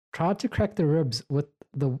tried to crack the ribs with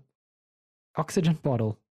the oxygen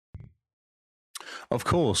bottle. Of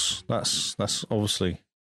course, that's obviously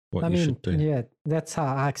what you should do. Yeah, that's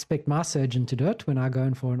how I expect my surgeon to do it when I go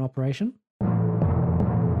in for an operation.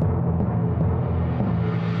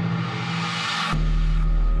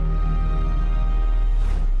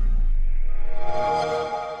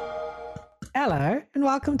 Hello, and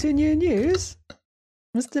welcome to New News.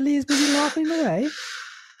 Mr. Lee is busy laughing away.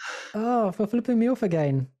 Oh, for flipping me off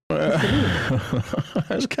again. I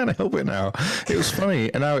just can't help it now. It was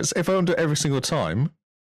funny, and now if I don't do it every single time,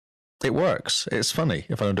 it works. It's funny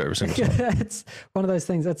if I don't do it every single time. It's one of those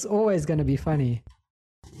things that's always going to be funny.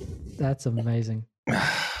 That's amazing.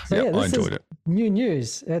 So I enjoyed it. New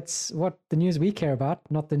news. It's what the news we care about,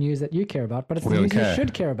 not the news that you care about, but it's the news you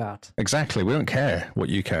should care about. Exactly. We don't care what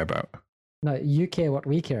you care about. No, you care what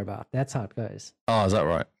we care about. That's how it goes. Oh, is that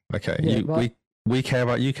right? Okay. Yeah, we care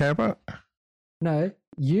about you care about? No,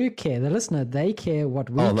 you care. The listener, they care what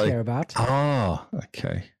we care about. Ah,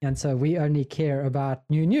 okay. And so we only care about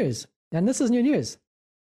new news. And this is new news.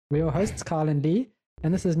 We're your hosts, Carl and Lee,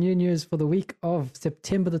 and this is new news for the week of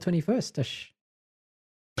September the 21st-ish.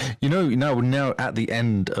 You know, now at the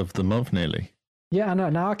end of the month nearly. Yeah, I know.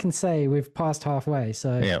 Now I can say we've passed halfway.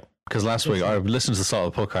 So yeah, because last week I listened to the start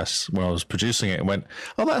of the podcast when I was producing it and went,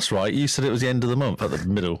 oh, that's right. You said it was the end of the month at the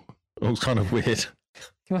middle. It was kind of weird.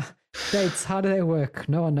 Dates, how do they work?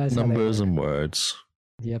 No one knows. Numbers and words.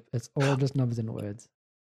 Yep, it's all just numbers and words.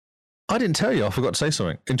 I didn't tell you. I forgot to say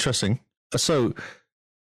something interesting. So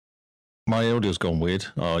my audio's gone weird.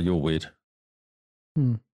 Oh, you're weird.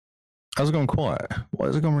 How's it gone quiet? Why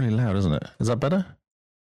has it gone really loud, isn't it? Is that better?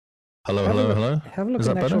 Hello. Have a look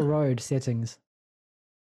at actual Rode settings.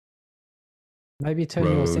 Maybe turn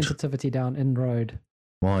your sensitivity down in Rode.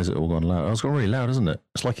 Why is it all gone loud? Oh, it's gone really loud, isn't it?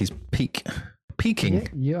 It's like he's peaking. Yeah,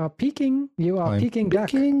 you are peaking. You are peaking,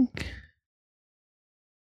 duck.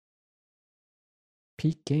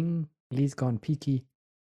 Peaking. Lee's gone peaky.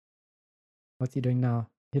 What's he doing now?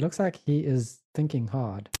 He looks like he is thinking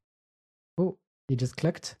hard. Oh, he just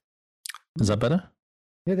clicked. Is that better?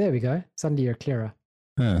 Yeah, there we go. Suddenly you're clearer.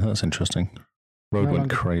 Yeah, that's interesting. Rode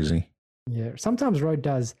went crazy. Yeah, sometimes Rode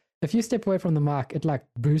does. If you step away from the mic, it like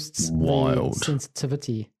boosts the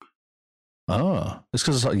sensitivity. Ah, it's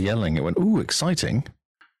because it's like yelling. It went, ooh, exciting.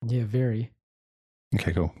 Yeah, very.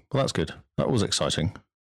 Okay, cool. Well, that's good. That was exciting.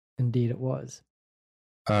 Indeed, it was.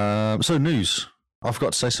 So news. I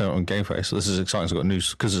forgot to say something on GameFace. So this is exciting. So I've got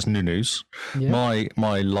news because it's new news. Yeah.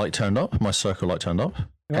 My light turned up. My circle light turned up.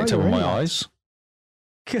 Picked over my eyes.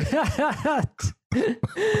 So, is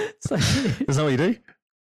that what you do?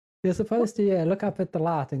 You're supposed to look up at the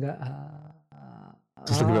light and go.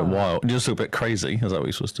 Just look a bit wild. You just look a bit crazy. Is that what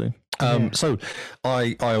you're supposed to do? So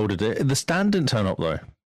I ordered it. The stand didn't turn up though.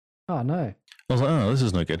 Oh no. I was like, oh, this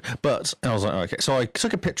is no good. But I was like, okay. So I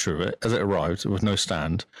took a picture of it as it arrived with no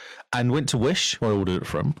stand and went to Wish, where I ordered it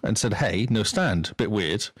from, and said, hey, no stand. Bit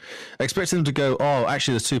weird. I expected them to go, oh,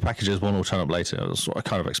 actually, there's two packages. One will turn up later. That's what I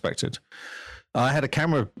kind of expected. I had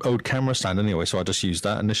old camera stand anyway, so I just used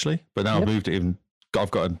that initially. But now I've moved it even. I've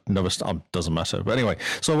got another stand. Doesn't matter. But anyway,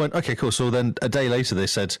 so I went, okay, cool. So then a day later, they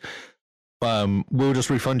said, we'll just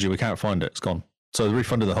refund you. We can't find it. It's gone. So they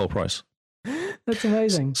refunded the whole price. That's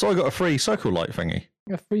amazing. So I got a free circle light thingy.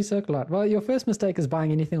 A free circle light. Well, your first mistake is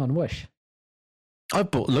buying anything on Wish. I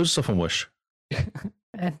bought loads of stuff on Wish.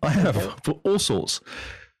 I have for all sorts.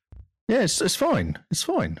 Yeah, it's fine. It's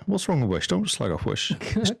fine. What's wrong with Wish? Don't slag off Wish.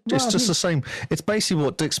 It's just the same. It's basically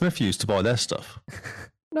what Dick Smith used to buy their stuff.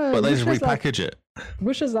 No, but they just repackage it.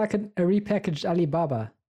 Wish is like a repackaged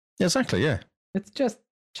Alibaba. Yeah, exactly. Yeah. It's just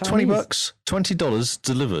Chinese. $20, $20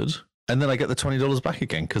 delivered. And then I get the $20 back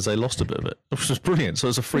again because they lost a bit of it, which was brilliant. So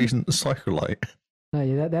it's a free cycle light. No,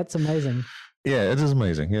 yeah, that's amazing. Yeah, it is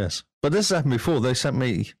amazing. Yes, but this happened before. They sent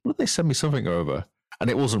me something over, and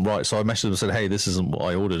it wasn't right. So I messaged them and said, "Hey, this isn't what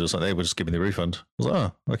I ordered." Or something. They were just giving me the refund. I was like,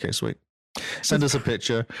 "Oh, okay, sweet." Send us a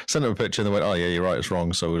picture. Send them a picture, and they went, "Oh yeah, you're right. It's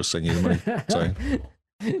wrong. So we'll just send you the money." So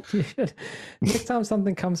next time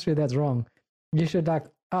something comes through that's wrong, you should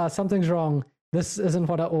something's wrong. This isn't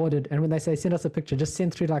what I ordered. And when they say send us a picture, just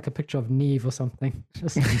send through like a picture of Neve or something.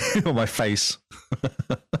 Or my face.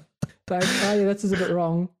 Like, oh yeah, this is a bit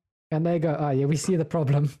wrong. And they go, oh yeah, we see the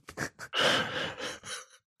problem.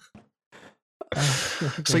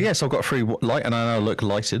 So yes, I've got a free light and I now look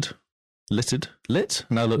lit?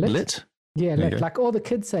 Now look lit? Yeah, lit. Like all the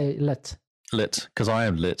kids say lit. Lit, because I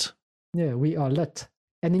am lit. Yeah, we are lit.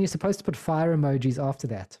 And then you're supposed to put fire emojis after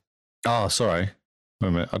that. Oh, sorry. Wait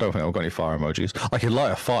a minute, I don't think I've got any fire emojis. I could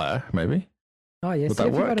light a fire, maybe. Oh, yes. Would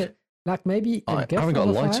that work? Like maybe I haven't got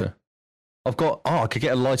a lighter. Fire? I could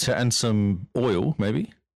get a lighter and some oil,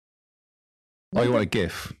 maybe. Oh, you want a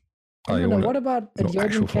GIF? Oh, you No, want what about a not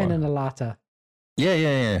actual deodorant can fire. and a lighter?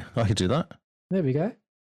 Yeah. I could do that. There we go.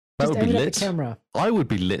 That Just would be aim it at lit. the camera. I would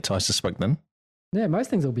be lit, I suspect, then. Yeah, most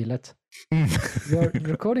things will be lit. Your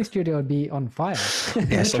recording studio would be on fire.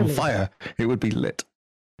 Yes, on Literally. fire. It would be lit.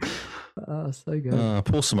 Oh, so good.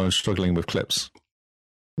 Paul Simone's struggling with clips.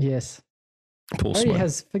 Yes. Paul He Simone.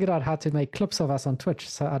 has figured out how to make clips of us on Twitch,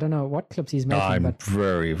 so I don't know what clips he's making, I'm but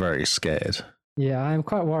very, very scared. yeah, I'm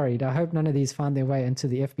quite worried. I hope none of these find their way into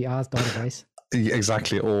the FBI's database. Yeah,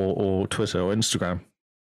 exactly, or Twitter or Instagram.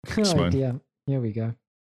 Oh Simone. dear. Here we go.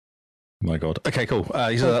 My God. Okay, cool.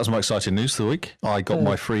 So that's my exciting news for the week. I got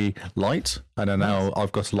my free light, and then now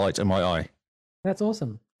I've got a light in my eye. That's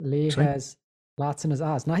awesome. Lee Sweet. has lights in his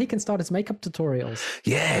eyes. Now he can start his makeup tutorials.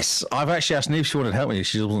 Yes, I've actually asked Neve if she wanted to help me.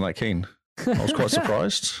 She wasn't that keen. I was quite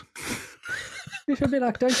surprised. You should be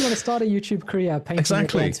like, don't you want to start a YouTube career painting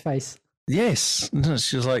Exactly. your dad's face? Yes.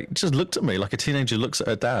 She was like, just looked at me like a teenager looks at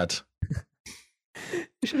her dad. You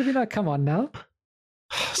should have been like, come on now.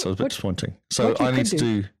 So it was a bit disappointing. So what you I need could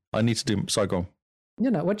to do, sorry, go on. You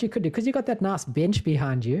know, what you could do, because you got that nice bench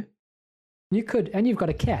behind you, you could, and you've got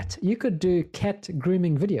a cat, you could do cat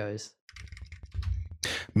grooming videos.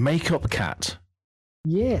 Makeup cat.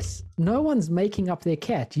 Yes. No one's making up their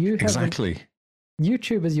cat. You have Exactly.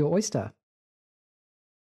 YouTube is your oyster.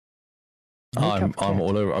 I'm Makeup cat.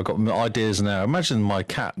 all over. I've got ideas now. Imagine my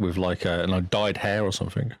cat with like dyed hair or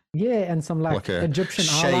something. Yeah, and some like Like a Egyptian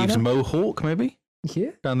shaved eyeliner. mohawk, maybe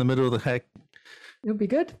Yeah, down the middle of the head. it'll be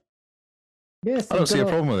good. Yes. I don't see a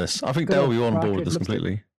problem with this. I think good they'll old be on bright board red with this lipstick.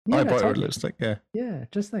 completely. Yeah, I no, bright red totally. lipstick. Yeah. Yeah,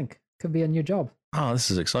 just think. Could be a new job. Oh,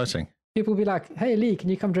 this is exciting. People will be like, hey, Lee, can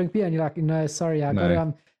you come drink beer? And you're like, no, sorry. I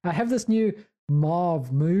No. have this new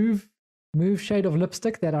mauve move shade of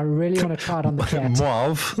lipstick that I really want to try it on the cat.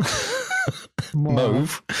 Mauve.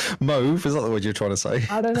 Mauve. Mauve. Is that the word you're trying to say?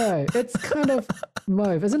 I don't know. It's kind of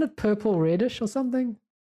mauve. Isn't it purple reddish or something?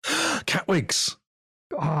 Cat wigs.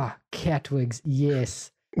 Ah, cat wigs.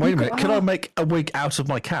 Yes. Wait You a minute. could- Could I make a wig out of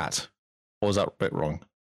my cat? Or is that a bit wrong?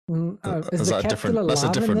 Is the that cat different? still That's a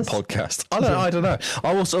alive in different this? podcast. I don't know.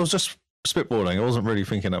 I was just spitballing. I wasn't really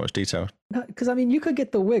thinking that much detail. Because I mean, you could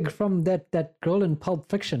get the wig from that girl in Pulp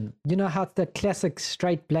Fiction. You know how it's that classic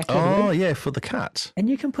straight black Oh wig? yeah, for the cat. And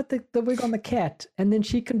you can put the wig on the cat, and then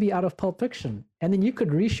she can be out of Pulp Fiction. And then you could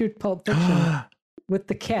reshoot Pulp Fiction with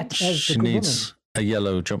the cat as the She good needs a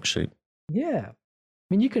yellow jumpsuit. woman. Yeah. I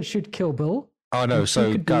mean, you could shoot Kill Bill. Oh no, and she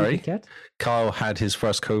so could be the Gary, cat. Kyle had his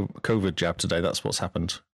first COVID jab today. That's what's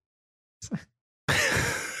happened.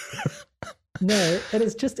 No, it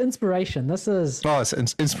is just inspiration. This is Oh, it's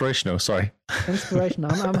inspirational. Sorry. inspiration.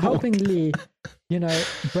 I'm helping Lee,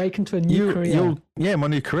 break into a new career. Yeah, my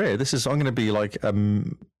new career. I'm going to be like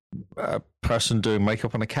a person doing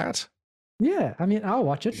makeup on a cat. Yeah, I mean, I'll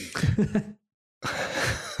watch it.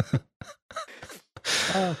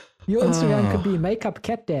 Your Instagram could be Makeup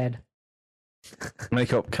Cat Dad.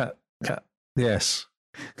 Makeup cat. Yes.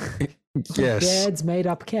 Yes. Dad's made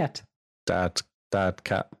up cat. Dad,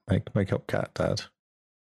 cat, makeup cat, dad.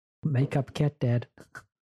 Makeup Cat Dad.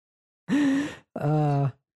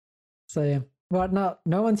 So yeah. Well,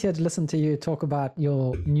 no one's here to listen to you talk about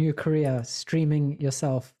your new career, streaming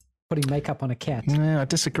yourself, putting makeup on a cat. Yeah, I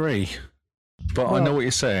disagree. But I know what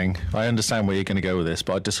you're saying. I understand where you're going to go with this,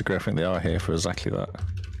 but I disagree. I think they are here for exactly that.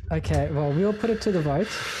 Okay, well, we'll put it to the vote.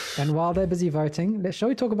 And while they're busy voting, shall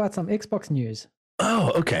we talk about some Xbox news?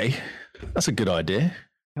 Oh, okay. That's a good idea.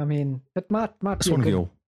 I mean, it might That's be a one of good... your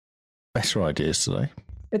better ideas today.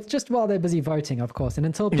 It's just while they're busy voting, of course. And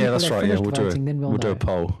until people Yeah, that's have right. Yeah, finished voting, then we'll do know. a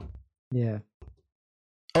poll. Yeah.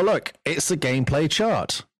 Oh, look, it's the gameplay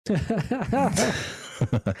chart.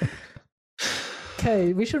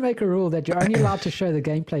 Okay, we should make a rule that you're only allowed to show the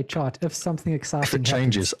gameplay chart if something exciting If it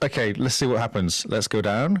changes. Okay, let's see what happens. Let's go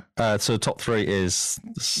down. So top 3 is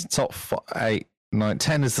top 8, 9,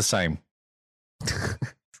 10 is the same.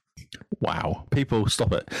 Wow. People,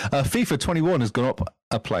 stop it. FIFA 21 has gone up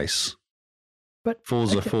a place. But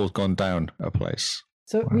Forza 4 has gone down a place.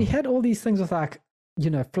 So we had all these things with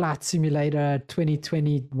Flight Simulator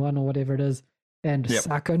 2021 or whatever it is, and Yep.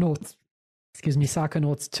 Psychonauts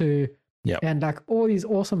 2, Yep. and like all these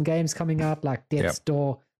awesome games coming out like Death's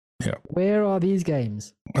Door. Yep. Where are these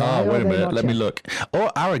games? Why Oh, are wait a they minute. not Let me here? look.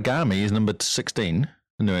 Oh, Origami is number 16,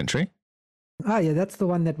 the new entry. Ah, yeah, that's the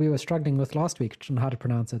one that we were struggling with last week on how to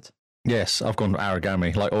pronounce it. Yes, I've gone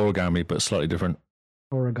Origami, like origami, but slightly different.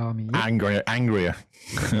 Origami. Yep. Angrier.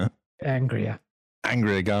 Angrier.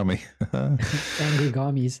 Angriagami. Angry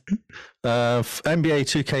Gamis. NBA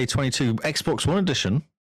 2K22 Xbox One Edition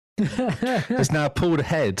is now pulled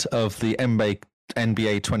ahead of the NBA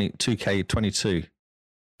 2K22.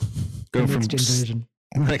 Going The from next gen version.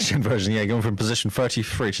 next gen version, yeah, going from position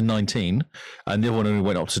 33 to 19, and the other one only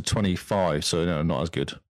went up to 25, so no, not as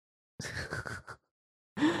good.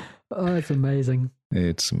 Oh, it's amazing.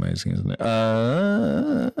 It's amazing, isn't it?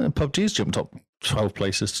 PUBG's jumped up 12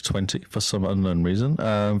 places to 20 for some unknown reason.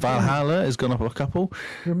 Valhalla has gone up a couple.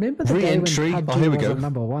 Remember the day when Re-entry. PUBG Here we was go. on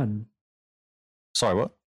number one? Sorry,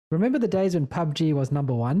 what? Remember the days when PUBG was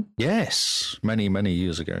number one? Yes, many, many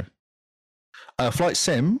years ago. Flight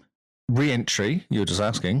Sim, re-entry, you were just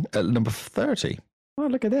asking, at number 30. Oh,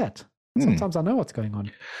 look at that. Sometimes I know what's going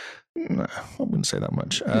on. No, I wouldn't say that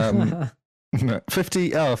much.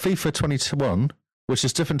 FIFA 21, which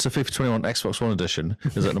is different to FIFA 21 Xbox One Edition,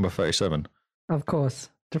 is at number 37. Of course.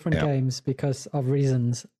 Different Yeah. games because of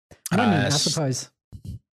reasons. I suppose.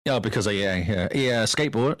 Yeah, because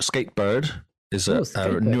Skatebird is a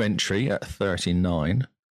Skatebird. new entry at 39.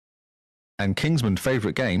 And Kingsman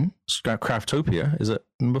favourite game, Craftopia, is at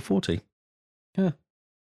number 40. Huh.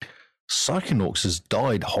 Psychonauts has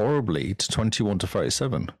died horribly to 21 to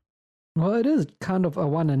 37. Well, it is kind of a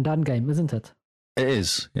one and done game, isn't it? It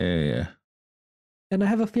is. Yeah. And I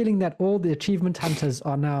have a feeling that all the achievement hunters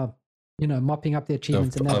are now, mopping up the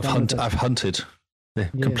achievements and I've hunted. They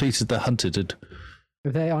completed the hunted.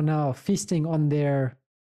 They are now feasting on their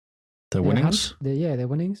winnings. Their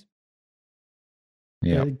winnings.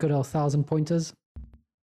 Yeah. Their good old 1,000 pointers.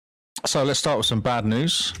 So let's start with some bad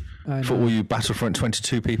news for all you Battlefront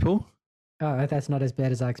 22 people. Oh, that's not as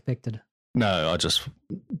bad as I expected. No, I just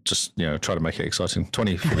try to make it exciting.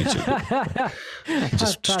 2042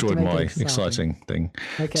 just destroyed my exciting thing.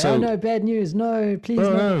 Okay. So, no, bad news. No, please,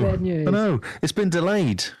 no bad news. No, it's been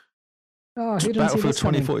delayed. Oh, who didn't Battlefield see this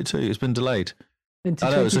 2042. It's been delayed. into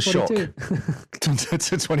I know, it's a shock. 2042?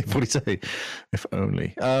 to 2042, if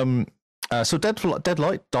only. So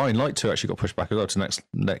Dying Light 2 actually got pushed back as well to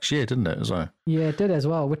next year, didn't it? So Yeah, it did as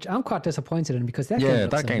well, which I'm quite disappointed in because that game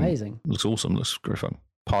looks amazing. Looks awesome. Looks great fun.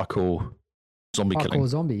 Parkour, zombie killing. Parkour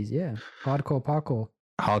zombies, yeah. Hardcore parkour.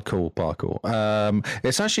 Hardcore parkour.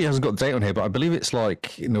 It actually hasn't got the date on here, but I believe it's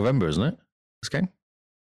like November, isn't it? This game.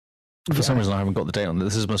 For some reason, I haven't got the date on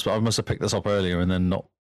it. I must have picked this up earlier and then not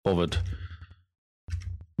bothered.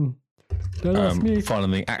 Don't ask me.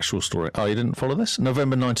 Finding the actual story. Oh, you didn't follow this?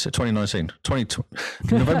 November 2019.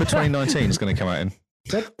 November 2019 is going to come out in.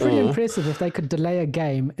 That's pretty impressive if they could delay a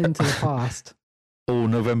game into the past. Or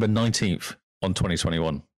November 19th on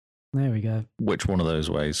 2021. There we go. Which one of those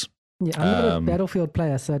ways? Yeah, I'm not a Battlefield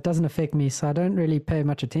player, so it doesn't affect me, so I don't really pay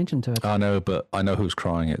much attention to it. I know, but I know who's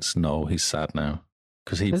crying. It's Noel. He's sad now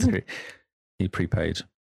because he prepaid.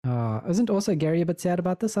 Isn't also Gary a bit sad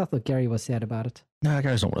about this? I thought Gary was sad about it. No,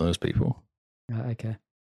 Gary's not one of those people. Okay.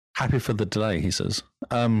 Happy for the delay, he says.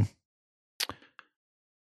 What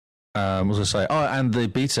was I say? Oh, and the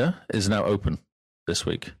beta is now open this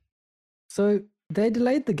week. So they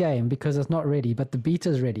delayed the game because it's not ready, but the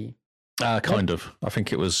beta's ready. Kind of. I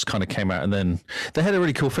think it was kind of came out, and then they had a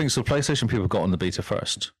really cool thing. So PlayStation people got on the beta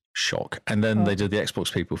first. Shock. And then they did the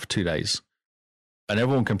Xbox people for 2 days. And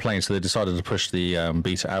everyone complained, so they decided to push the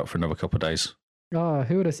beta out for another couple of days. Oh,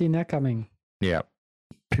 who would have seen that coming? Yeah.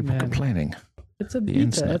 People complaining. It's a beta.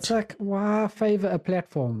 Internet. It's like, why favor a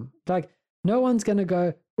platform? Like, no one's going to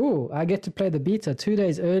go, oh, I get to play the beta 2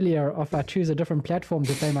 days earlier if I choose a different platform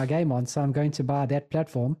to play my game on, so I'm going to buy that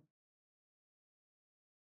platform.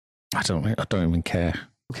 I don't even care.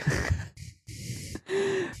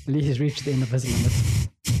 Lee has reached the end of his limit.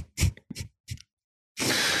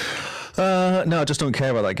 No, I just don't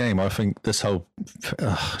care about that game. I think this whole...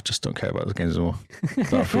 I just don't care about the games anymore.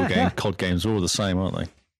 Battlefield game, COD games are all the same, aren't they?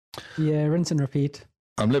 Yeah, rinse and repeat.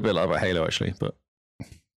 I'm a little bit like about Halo, actually, but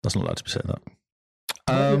that's not allowed to be said that.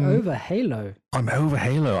 You're over Halo. I'm over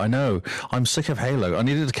Halo, I know. I'm sick of Halo. I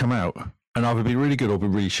need it to come out, and either be really good or be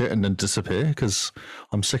really shit and then disappear, because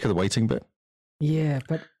I'm sick of the waiting bit. Yeah,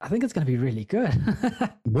 but I think it's going to be really good.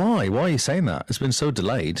 Why? Why are you saying that? It's been so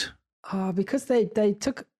delayed. Because they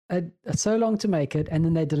took so long to make it, and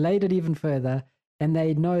then they delayed it even further, and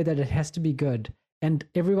they know that it has to be good. And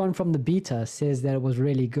everyone from the beta says that it was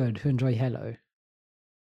really good who enjoy Halo.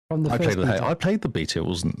 From the I played the beta. It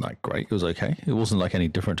wasn't that great. It was okay. It wasn't like any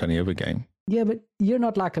different to any other game. Yeah, but you're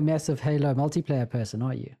not like a massive Halo multiplayer person,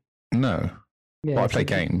 are you? No. Yeah, well, I play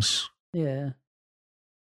games. Yeah.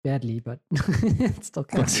 Badly, but it still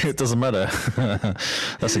counts. It doesn't matter.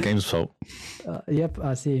 That's the game's fault. Yep,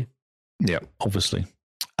 I see. Yeah, obviously.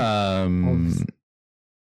 Cyberpunk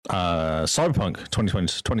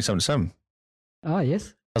 2077.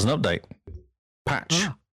 Yes. As an update. Patch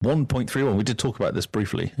 1.31. We did talk about this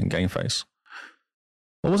briefly in Game Face.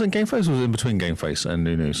 Or was it Game Face or was it in between Game Face and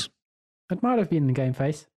New News? It might have been in Game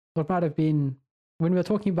Face. Or it might have been when we were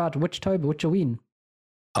talking about Witchtober,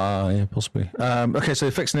 Yeah, possibly. Okay, so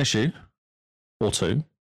they fixed an issue or two,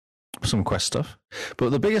 some Quest stuff.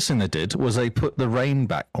 But the biggest thing they did was they put the rain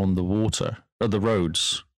back on the water, or the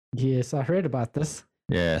roads. Yes, I heard about this.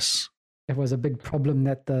 Yes. It was a big problem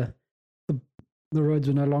that the roads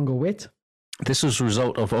were no longer wet. This was a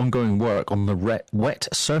result of ongoing work on the wet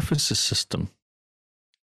surfaces system.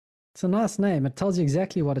 It's a nice name. It tells you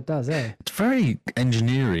exactly what it does, eh? It's very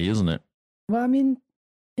engineering, isn't it? Well, I mean,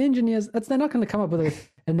 engineers, they're not going to come up with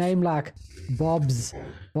a name like Bob's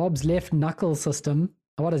left knuckle system.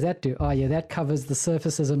 What does that do? Oh, yeah, that covers the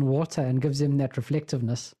surfaces in water and gives him that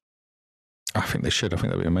reflectiveness. I think they should. I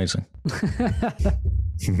think that'd be amazing.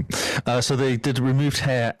 So they did removed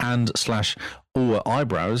hair and / or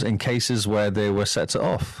eyebrows in cases where they were set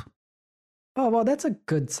off. Oh, well, that's a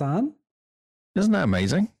good sign. Isn't that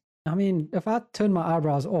amazing? I mean, if I turn my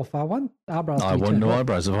eyebrows off, I want eyebrows to be I want turned no off.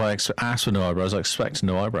 eyebrows. If I ask for no eyebrows, I expect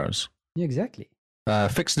no eyebrows. Yeah, exactly.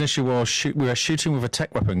 Fixed an issue while we were shooting with a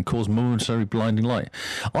tech weapon caused momentary blinding light.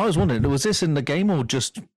 I was wondering, was this in the game or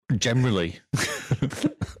just generally?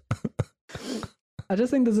 I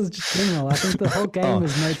just think this is just general. I think the whole game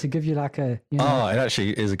is made to give you like a... You know, It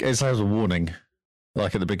actually is. It has a warning,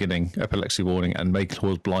 like at the beginning, epilepsy warning, and may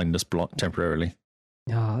cause blindness temporarily.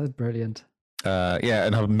 Oh, that's brilliant. Yeah,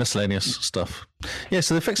 and have miscellaneous stuff. Yeah,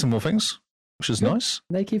 so they're fixing more things, which is nice.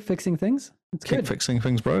 They keep fixing things. It's Keep good. fixing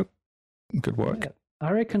things, bro. Good work. Yeah.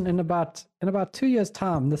 I reckon in about 2 years'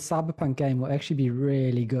 time, the Cyberpunk game will actually be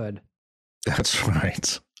really good. That's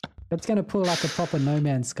right. It's going to pull like a proper No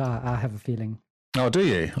Man's Sky, I have a feeling. Oh, do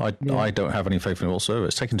you? Yeah. I don't have any faith in it whatsoever.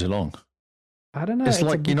 It's taking too long. I don't know. It's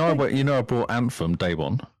like, a big thing. I bought Anthem day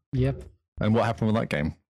one. Yep. And what happened with that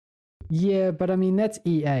game? Yeah, but I mean, that's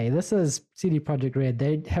EA. This is CD Projekt Red.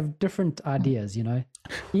 They have different ideas, you know?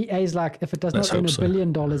 EA's like, if it does Let's not earn hope $1 so. billion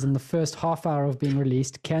in the first half hour of being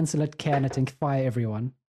released, cancel it, can it, and fire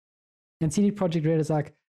everyone. And CD Projekt Red is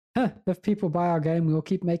like, if people buy our game, we'll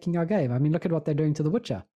keep making our game. I mean, look at what they're doing to The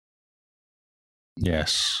Witcher.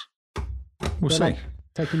 Yes. We'll They're see. like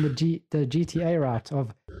taking the GTA route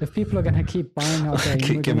of, if people are going to keep buying our game,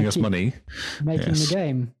 Keep we're giving gonna us keep money. making Yes. the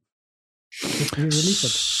game. Just re-release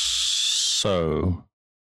it. So,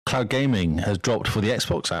 cloud gaming has dropped for the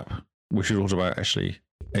Xbox app, which we talked about actually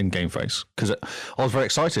in Game Face. Because I was very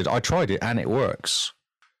excited. I tried it and it works.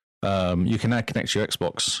 You can now connect to your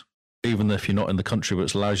Xbox, even if you're not in the country, but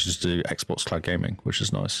it allows you to do Xbox cloud gaming, which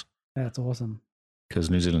is nice. That's awesome. Because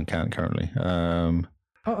New Zealand can't currently.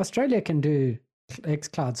 Australia can do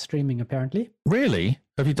xCloud streaming, apparently. Really?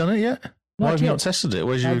 Have you done it yet? Why Not have you yet. not tested it?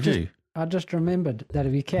 Where's your I've review? I just remembered that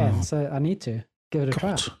we can, so I need to give it a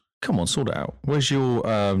God. Come on, sort it out. Where's your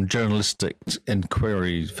journalistic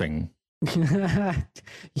inquiry thing? try.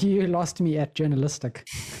 You lost me at journalistic.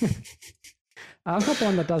 I'm not the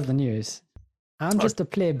one that does the news. I'm just a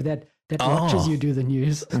pleb that watches you do the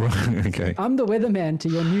news. Right, okay. I'm the weatherman to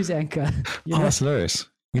your news anchor. You know? That's hilarious.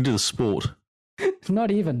 You can do the sport.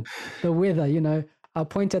 Not even the weather, you know. I'll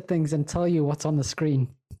point at things and tell you what's on the screen.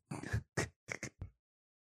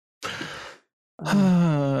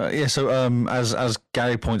 Yeah, so as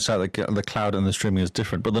Gary points out, the cloud and the streaming is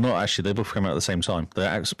different, but they're not actually. They both came out at the same time. The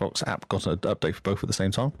Xbox app got an update for both at the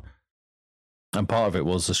same time, and part of it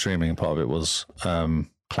was the streaming, and part of it was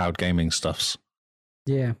cloud gaming stuffs.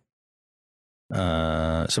 Yeah.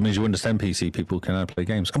 So it means your Windows 10 PC people can now play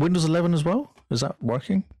games, and Windows 11 as well. Is that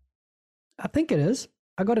working? I think it is.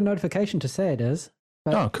 I got a notification to say it is,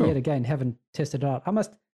 but Oh, cool. yet again, haven't tested it out.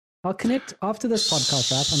 I'll connect after this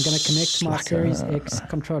podcast out. I'm going to connect my Slacker. Series X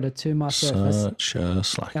controller to my Surface,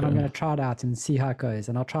 Slacker. and I'm going to try it out and see how it goes.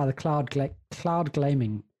 And I'll try the cloud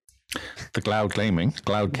gaming, The cloud gaming,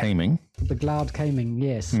 the cloud gaming.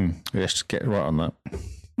 Yes, Yes, get right on that.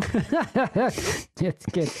 let's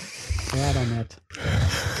get right on that.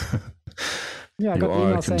 Yeah, I You got an are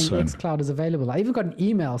email saying concerned. xCloud is available. I even got an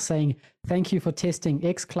email saying thank you for testing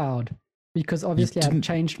xCloud, because obviously I've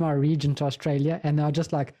changed my region to Australia, and they're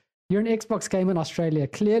just like, you're an Xbox gamer in Australia.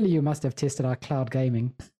 Clearly, you must have tested our cloud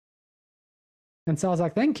gaming. And so I was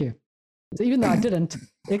like, thank you. So even though I didn't,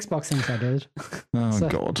 Xbox thinks I did. Oh, So-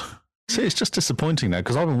 God. See, it's just disappointing now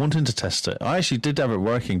because I've been wanting to test it. I actually did have it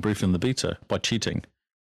working briefly in the beta by cheating.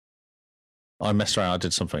 I messed around. I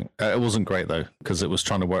did something. It wasn't great, though, because it was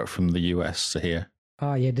trying to work from the US to here.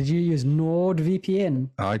 Oh, yeah. Did you use NordVPN?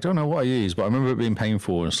 I don't know what I used, but I remember it being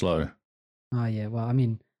painful and slow. Oh, yeah. Well, I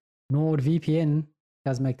mean, NordVPN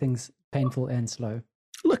does make things painful and slow.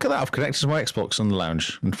 Look at that! I've connected to my Xbox in the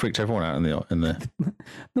lounge and freaked everyone out in the.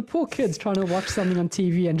 The poor kids trying to watch something on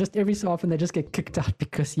TV, and just every so often they just get kicked out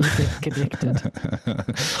because you get connected.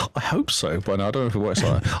 I hope so, but no, I don't know if it works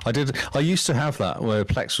like that. I used to have that where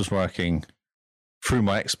Plex was working through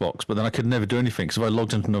my Xbox, but then I could never do anything because if I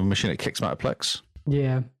logged into another machine, it kicks me out of Plex.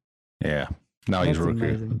 Yeah. Yeah. Now he's Roku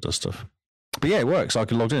amazing. and does stuff. But yeah, it works. I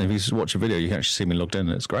can log in. If you watch a video, you can actually see me logged in,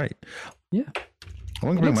 and it's great. Yeah. I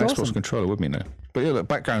want to bring my Xbox controller with me now. But yeah, look,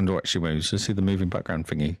 background actually moves. You see the moving background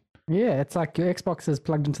thingy. Yeah, it's like your Xbox is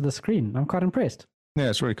plugged into the screen. I'm quite impressed. Yeah,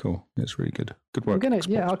 it's really cool. It's really good. Good work.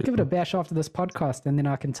 I'll give it a bash after this podcast, and then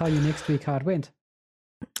I can tell you next week how it went.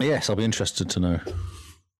 Yes, I'll be interested to know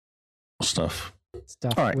stuff.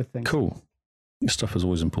 All right, with things. Cool. Stuff is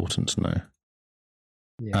always important to know.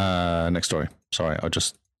 Yeah. Next story. Sorry, I'll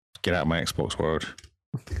just get out of my Xbox world.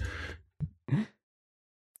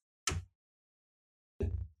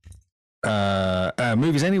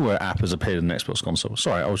 Movies Anywhere app has appeared in the Xbox console.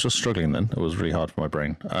 Sorry, I was just struggling then. It was really hard for my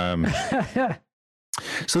brain.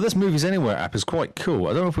 So this Movies Anywhere app is quite cool.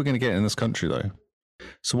 I don't know if we're going to get it in this country though.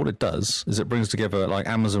 So what it does is it brings together like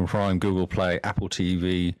Amazon Prime, Google Play, Apple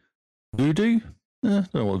TV, Vudu. I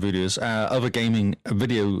don't know what Vudu is. Other gaming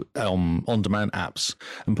video on-demand apps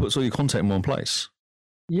and puts all your content in one place.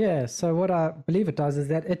 Yeah. So what I believe it does is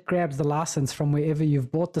that it grabs the license from wherever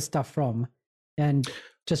you've bought the stuff from, and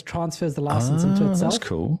just transfers the license into itself. That's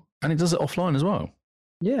cool. And it does it offline as well.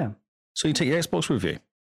 Yeah. So you take your Xbox with you?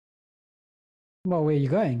 Well, where are you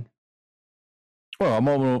going? Well, I'm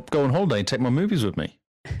going to go on holiday and take my movies with me.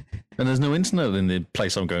 And there's no internet in the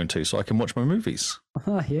place I'm going to, so I can watch my movies.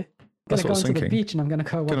 Oh, yeah. That's what I was thinking. To the beach, and I'm going to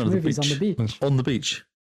go watch movies on the beach. On the beach.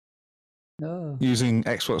 Oh. Using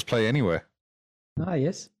Xbox Play Anywhere. Ah,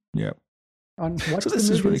 yes. Yeah. Watch the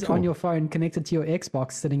movies really cool. On your phone connected to your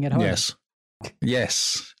Xbox sitting at home. Yes.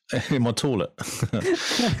 Yes. In my toilet.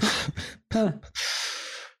 So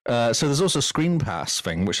there's also a Screen Pass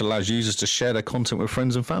thing, which allows users to share their content with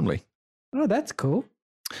friends and family. Oh, that's cool.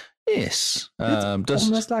 Yes. It's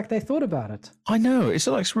almost like they thought about it. I know.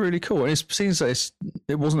 It's really cool. And it seems that it's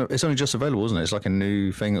only just available, isn't it? It's like a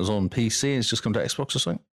new thing that was on PC. It's just come to Xbox or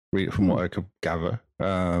something. Read it from what I could gather.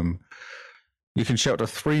 You can share up to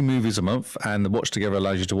 3 movies a month, and the Watch Together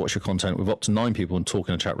allows you to watch your content with up to 9 people and talk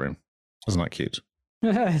in a chat room. Isn't that cute?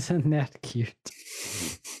 Isn't that cute?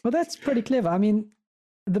 Well, that's pretty clever. I mean,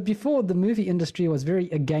 before the movie industry was very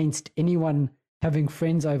against anyone having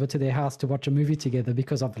friends over to their house to watch a movie together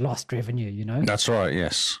because of lost revenue, you know? That's right,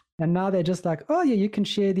 yes. And now they're just like, oh yeah, you can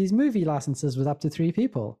share these movie licenses with up to 3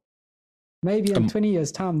 people. Maybe in 20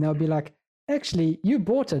 years' time, they'll be like, actually, you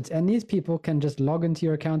bought it, and these people can just log into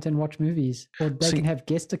your account and watch movies, or they can have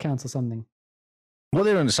guest accounts or something. What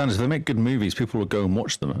they don't understand is if they make good movies, people will go and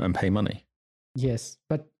watch them and pay money. Yes,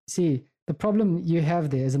 but see, the problem you have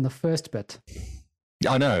there is in the first bit.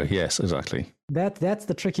 I know, yes, exactly. That's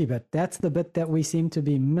the tricky bit. That's the bit that we seem to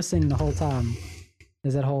be missing the whole time,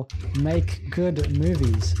 is that whole make good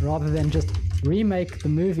movies rather than just remake the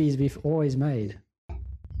movies we've always made.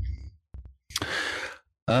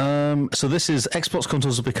 So this is Xbox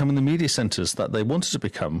consoles are becoming the media centers that they wanted to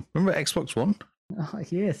become. Remember Xbox One? Oh,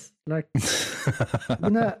 yes. Like,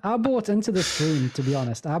 I bought into this dream, to be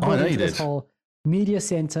honest. I bought into this whole media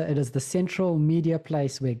center. It is the central media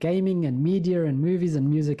place where gaming and media and movies and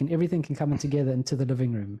music and everything can come in together into the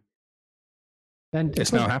living room. And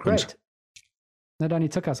it's now happened. Great. That only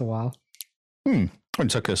took us a while. It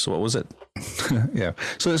took us, what was it? Yeah.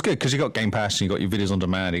 So it's good because you got Game Pass and you got your videos on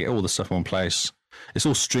demand, you get all the stuff in one place. It's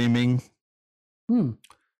all streaming.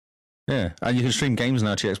 Yeah. And you can stream games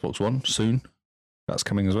now to your Xbox One soon. That's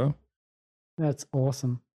coming as well. That's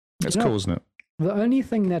awesome. It's cool, isn't it? The only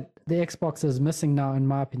thing that the Xbox is missing now, in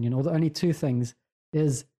my opinion, or the only 2 things,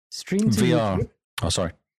 is stream to VR. YouTube. Oh,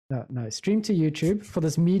 sorry. No, stream to YouTube for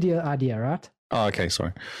this media idea, right? Oh, okay,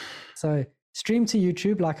 sorry. So stream to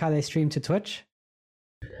YouTube like how they stream to Twitch,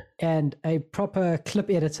 and a proper clip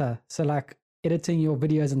editor. So like editing your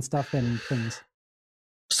videos and stuff and things.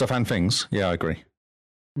 Stuff and things. Yeah, I agree.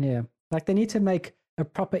 Yeah. Like they need to make a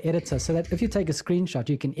proper editor so that if you take a screenshot,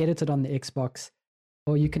 you can edit it on the Xbox,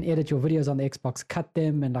 or you can edit your videos on the Xbox, cut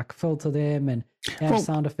them and like filter them and add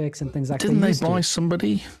sound effects and things like that. Didn't they buy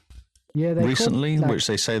somebody recently, which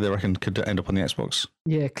they say they reckon could end up on the Xbox?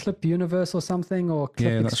 Yeah, Clip Universe or something, or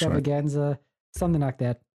Clip Extravaganza, something like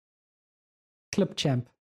that. Clip Champ.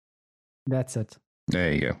 That's it.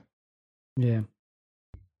 There you go. Yeah.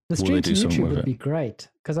 The stream to YouTube would be great,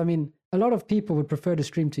 because I mean, a lot of people would prefer to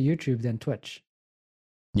stream to YouTube than Twitch.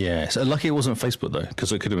 Yeah, so lucky it wasn't Facebook though,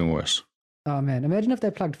 because it could have been worse. Oh man, imagine if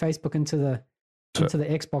they plugged Facebook into the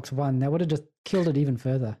Xbox One. That would have just killed it even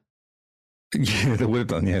further. Yeah, they would have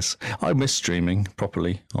done. Yes, I miss streaming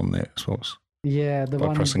properly on the Xbox. Yeah, the By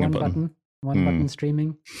one pressing a button. button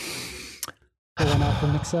streaming. Pull one out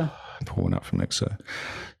from Mixer. Pull one out from Mixer.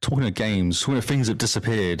 Talking of games, talking of things that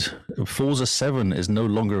disappeared. Forza 7 is no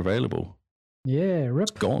longer available. Yeah,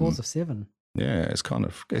 rip. gone. Forza 7. Yeah, it's kind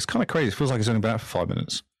of crazy. It feels like it's only been out for 5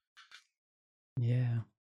 minutes. Yeah.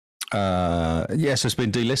 Yeah, so it's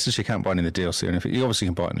been delisted. So you can't buy any of the DLC or anything. You obviously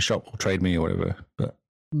can buy it in the shop or Trade Me or whatever. But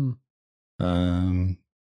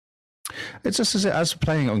it's just as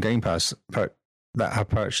playing it on Game Pass that have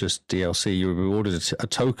purchased DLC, you were rewarded a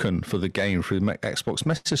token for the game through the Xbox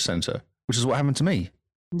Message Center, which is what happened to me.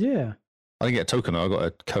 Yeah. I didn't get a token. I got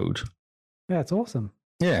a code. Yeah, it's awesome.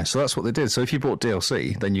 Yeah, so that's what they did. So if you bought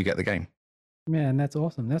DLC, then you get the game. Man, that's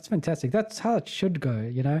awesome. That's fantastic. That's how it should go,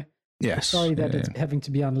 you know? Yes. Sorry that it's having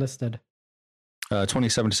to be unlisted.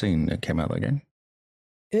 2017 it came out, that game.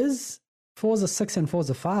 Is Forza 6 and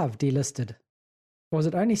Forza 5 delisted? Or is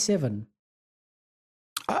it only 7?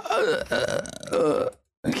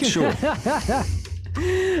 Sure. I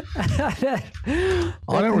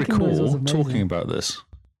don't recall talking about this.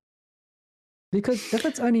 Because if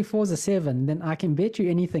it's only Forza 7, then I can bet you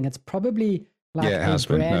anything. It's probably like a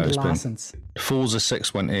brand license. Forza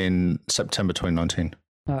 6 went in September 2019.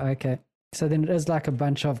 Oh, okay. So then it is like a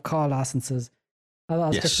bunch of car licenses. I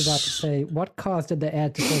was just about to say, what cars did they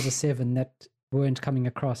add to Forza 7 that weren't coming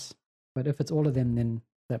across? But if it's all of them, then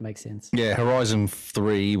that makes sense. Yeah, Horizon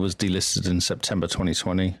 3 was delisted in September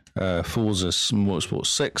 2020. Forza Motorsport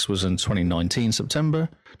 6 was in 2019 September.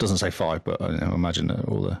 Doesn't say 5, but I imagine that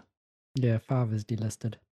all the... Yeah, 5 is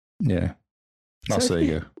delisted. Yeah. So there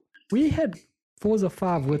you go. We had Forza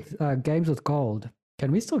 5 with games with gold.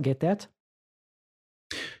 Can we still get that?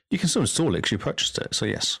 You can still install it because you purchased it, so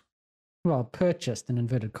yes. Well, purchased in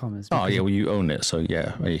inverted commas. Oh, yeah, well, you own it, so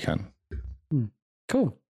yeah, you can.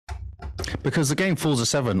 Cool. Because the game Forza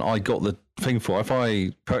 7, I got the thing for. If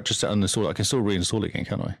I purchased it and installed it, I can still reinstall it again,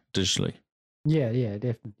 can't I? Digitally. Yeah,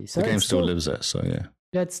 definitely. So the game still lives there, so yeah.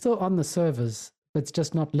 Yeah, it's still on the servers. It's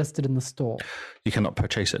just not listed in the store. You cannot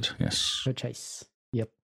purchase it, yes. Purchase. Yep.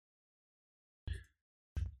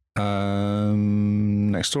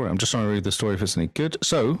 Next story. I'm just trying to read the story if it's any good.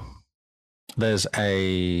 So there's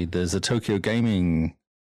a Tokyo Gaming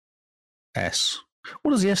S.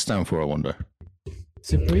 What does the S stand for, I wonder?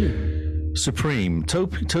 Supreme.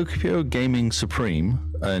 Tokyo Gaming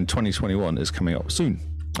Supreme in 2021 is coming up soon.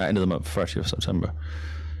 At end of the month, 30th of September.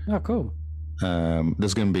 Oh, cool.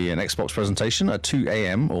 There's going to be an Xbox presentation at 2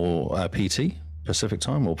 a.m. or PT, Pacific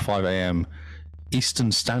time, or 5 a.m.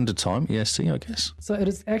 Eastern Standard Time, EST, I guess. So it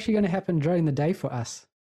is actually going to happen during the day for us.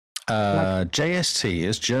 JST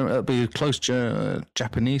is it'll be close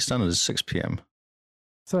Japanese standard is 6 p.m.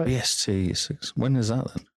 So EST 6. When is that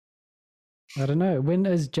then? I don't know. When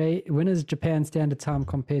is Japan Standard Time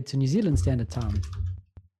compared to New Zealand Standard Time?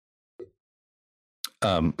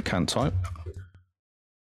 Can't type.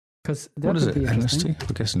 Because that what is would it? be interesting. NST?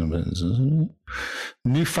 I guess it?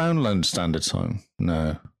 Newfoundland Standard Time.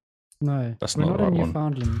 No, that's not the right in one.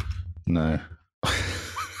 Newfoundland. No.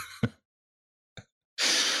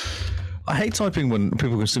 I hate typing when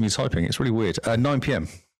people can see me typing. It's really weird. 9 p.m.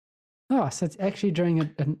 Oh, so it's actually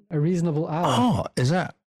during a reasonable hour. Oh, is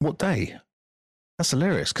that what day? That's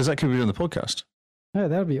hilarious because that could be on the podcast. Oh,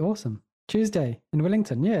 that would be awesome. Tuesday in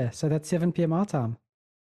Wellington. Yeah, so that's 7 p.m. our time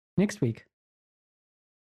next week.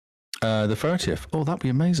 The 30th. Oh, that'd be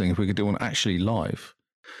amazing if we could do one actually live.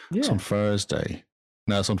 Yeah. It's on Thursday.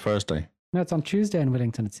 No, it's on Thursday. No, it's on Tuesday in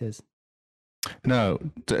Wellington, it says. No,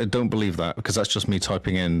 don't believe that because that's just me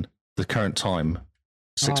typing in the current time.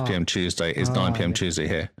 6 p.m. Tuesday is 9 p.m. Tuesday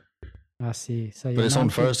here. I see. So, but it's on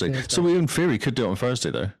Thursday. So we, in theory, could do it on Thursday,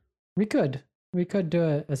 though. We could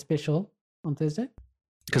do a special on Thursday.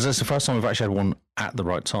 Because that's the first time we've actually had one at the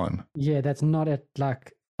right time. Yeah, that's not at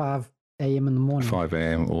like 5 a.m. in the morning. 5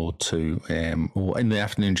 a.m. or 2 a.m. or in the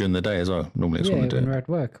afternoon during the day as well. Normally it's when we do when we're at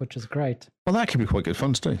work, which is great. Well, that could be quite good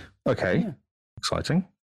fun to do. Okay. Yeah. Exciting.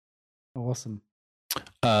 Awesome.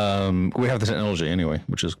 We have the technology anyway,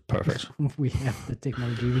 which is perfect. We have the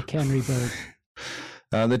technology. We can rebuild.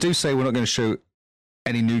 They do say we're not going to show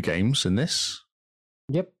any new games in this.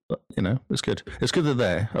 Yep. But, it's good. It's good they're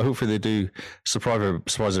there. Hopefully they do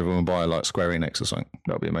surprise everyone by like Square Enix or something.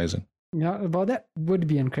 That would be amazing. Yeah, well, that would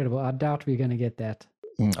be incredible. I doubt we're going to get that.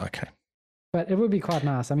 Okay. But it would be quite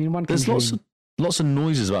nice. I mean, there's lots of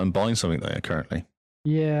noises about them buying something there currently.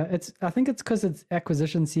 Yeah, I think it's because it's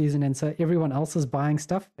acquisition season, and so everyone else is buying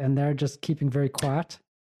stuff, and they're just keeping very quiet.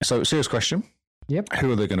 So, serious question. Yep.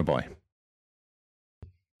 Who are they going to buy?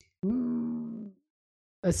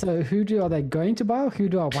 So, are they going to buy, or who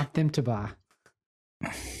do I want them to buy?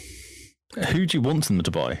 Who do you want them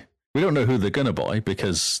to buy? We don't know who they're going to buy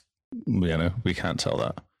because, we can't tell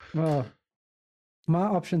that. Well, my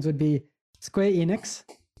options would be Square Enix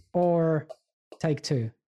or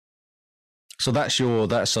Take-Two. So that's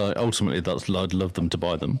ultimately I'd love them to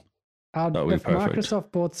buy them. If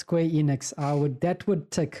Microsoft bought Square Enix, that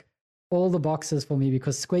would tick all the boxes for me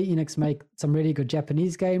because Square Enix make some really good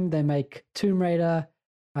Japanese game. They make Tomb Raider.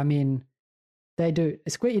 I mean,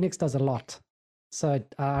 Square Enix does a lot. So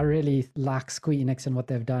I really like Square Enix and what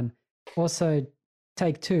they've done. Also,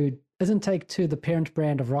 Take-Two. Isn't Take-Two the parent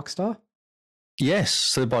brand of Rockstar? Yes,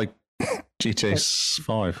 so by GTA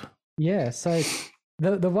 5. Yeah, so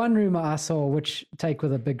the one rumor I saw, which take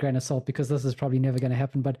with a big grain of salt because this is probably never going to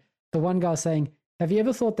happen, but the one guy saying, have you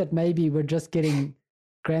ever thought that maybe we're just getting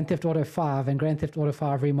Grand Theft Auto 5 and Grand Theft Auto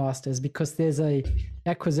 5 remasters because there's a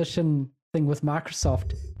acquisition thing with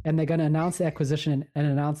Microsoft and they're going to announce the acquisition and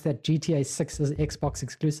announce that GTA 6 is Xbox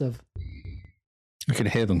exclusive? I can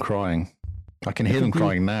hear them crying. I can hear them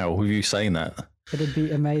crying now with you saying that. It'd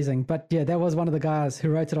be amazing. But yeah, that was one of the guys who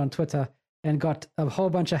wrote it on Twitter and got a whole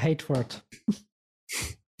bunch of hate for it.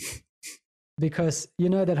 Because you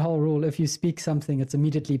know that whole rule, if you speak something, it's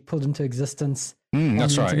immediately pulled into existence.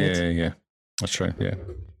 That's right. Yeah. That's true. Yeah.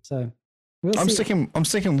 So I'm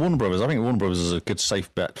sticking Warner Brothers. I think Warner Brothers is a good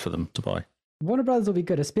safe bet for them to buy. Warner Brothers will be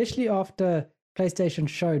good, especially after PlayStation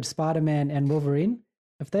showed Spider-Man and Wolverine.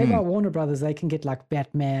 If they buy Warner Brothers, they can get like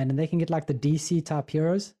Batman and they can get like the DC type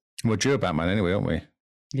heroes. We're due a Batman anyway, aren't we?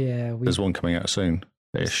 Yeah. There's one coming out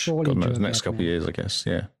soon-ish. God knows, the next couple of years, I guess.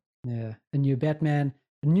 Yeah. Yeah. A new Batman.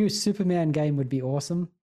 A new Superman game would be awesome.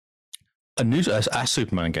 A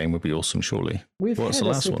Superman game would be awesome, surely. We've had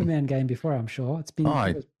a Superman game before, I'm sure. It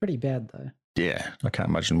was pretty bad, though. Yeah, I can't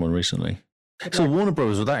imagine one recently. So Warner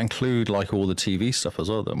Brothers, would that include like all the TV stuff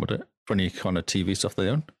as well then, would it? For any kind of TV stuff they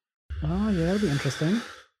own? Oh, yeah, that'd be interesting.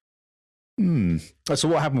 So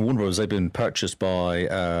what happened with Warner Brothers? They've been purchased by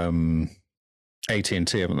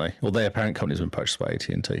AT&T, haven't they? Or their parent company's been purchased by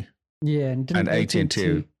AT&T. Yeah, and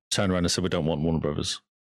AT&T turned around and said, we don't want Warner Brothers.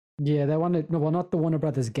 Yeah, they wanted, not the Warner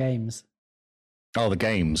Brothers games. Oh, the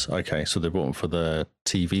games. Okay, so they bought them for the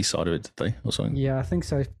TV side of it, did they, or something? Yeah, I think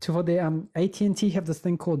so. For the AT&T have this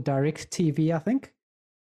thing called Direct TV, I think,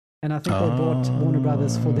 and I think they bought Warner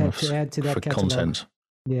Brothers for that to add to that for catalog. Content.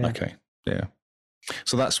 Yeah. Okay. Yeah.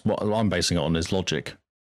 So that's what I'm basing it on is logic.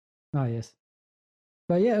 Oh yes.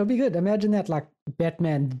 But yeah, it'll be good. Imagine that, like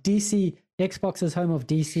Batman, DC, Xbox is home of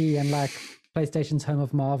DC, and like PlayStation's home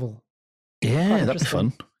of Marvel. Yeah, that'd be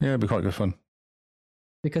fun. Yeah, it'd be quite good fun.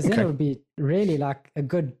 Because then it would be really like a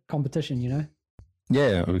good competition, you know?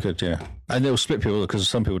 Yeah, it would be good, yeah. And it'll split people because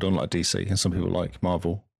some people don't like DC and some people like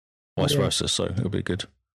Marvel, vice versa, so it'll be good.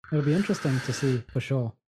 It'll be interesting to see for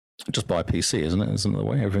sure. Just buy a PC, isn't it? Isn't it the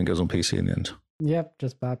way? Everything goes on PC in the end. Yep,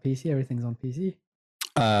 just buy a PC. Everything's on PC.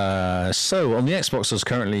 So on the Xbox, there's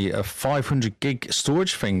currently a 500 gig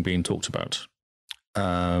storage thing being talked about.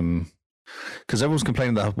 Because everyone's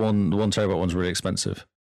complaining that the 1 terabyte one's really expensive.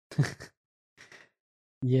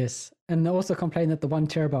 Yes, and they also complain that the 1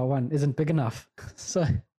 terabyte one isn't big enough. So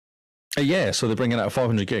so they're bringing out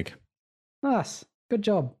 500 gig. Nice, good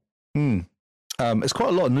job. It's quite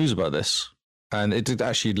a lot of news about this, and it did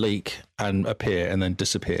actually leak and appear and then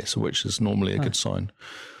disappear, so which is normally a good sign.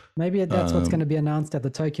 Maybe that's what's going to be announced at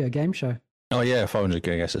the Tokyo Game Show. Oh yeah, 500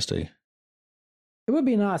 gig SSD. It would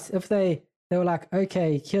be nice if they were like,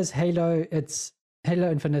 okay, here's Halo. It's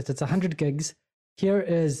Halo Infinite. It's 100 gigs. Here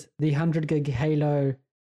is the 100 gig Halo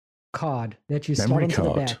card that you slot into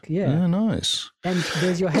the back. Yeah, nice. And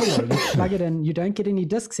there's your Halo. You plug it in. You don't get any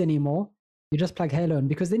discs anymore. You just plug Halo in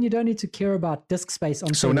because then you don't need to care about disk space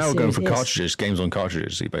on. So now we're going for cartridges, games on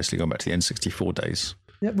cartridges. So you're basically going back to the N64 days.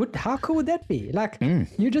 How cool would that be? Like,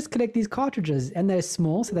 you just collect these cartridges and they're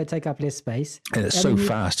small, so they take up less space. And it's so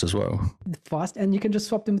fast as well. Fast, and you can just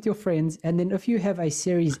swap them with your friends. And then if you have a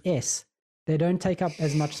Series S, they don't take up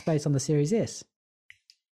as much space on the Series S.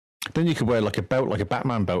 Then you could wear like a belt, like a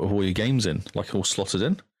Batman belt with all your games in, like all slotted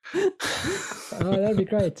in. Oh, that'd be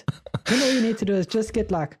great. Then all you need to do is just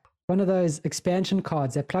get like one of those expansion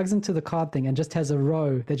cards that plugs into the card thing and just has a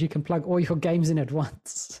row that you can plug all your games in at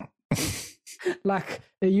once. Like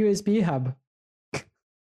a USB hub.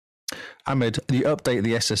 Ahmed, you update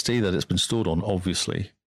the SSD that it's been stored on,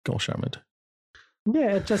 obviously. Gosh, Ahmed.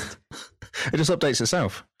 Yeah, it just updates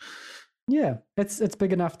itself. Yeah, it's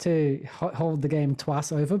big enough to hold the game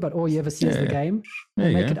twice over, but all you ever see is the game.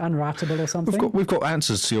 Make it unwritable or something. We've got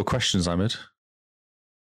answers to your questions, Ahmed.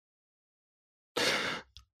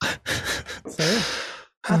 So,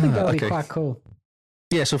 I think that would be quite cool.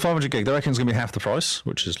 Yeah, so 500 gig, they reckon it's going to be half the price,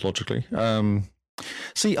 which is logically.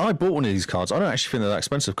 See, I bought one of these cards. I don't actually think they're that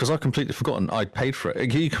expensive because I've completely forgotten I'd paid for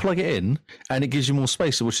it. You plug it in and it gives you more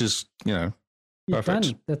space, which is, You're perfect.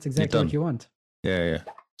 done. That's exactly what you want. Yeah.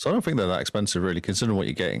 So I don't think they're that expensive, really, considering what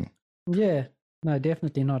you're getting. Yeah, no,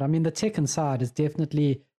 definitely not. I mean, the tech inside is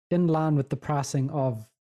definitely in line with the pricing of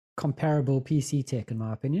comparable PC tech, in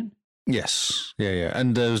my opinion. Yes. Yeah.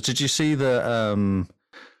 And did you see the...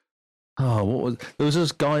 there was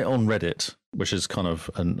this guy on Reddit, which is kind of,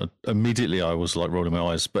 and immediately I was like rolling my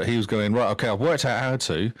eyes, but he was going, right, okay, I've worked out how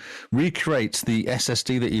to recreate the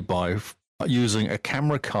SSD that you buy using a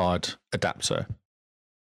camera card adapter.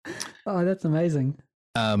 Oh, that's amazing.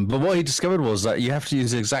 But what he discovered was that you have to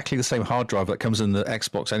use exactly the same hard drive that comes in the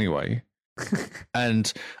Xbox anyway.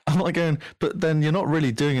 And I'm like going, but then you're not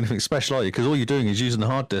really doing anything special, are you? Because all you're doing is using the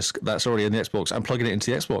hard disk that's already in the Xbox and plugging it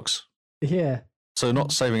into the Xbox. Yeah. So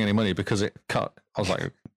not saving any money because it cut. I was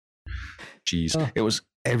like, geez. Oh. It was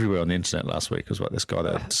everywhere on the internet last week. It was about this guy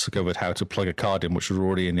that discovered how to plug a card in, which was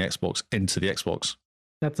already in the Xbox, into the Xbox.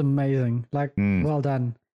 That's amazing. Like, well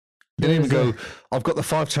done. Didn't even go, I've got the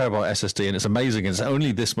 5 terabyte SSD and it's amazing. It's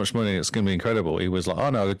only this much money. It's going to be incredible. He was like, oh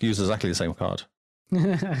no, I'd use exactly the same card.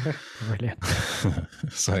 Brilliant.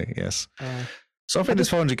 So, yes. So I think this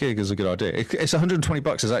 400 gig is a good idea. It's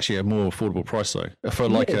 $120 is actually a more affordable price though, for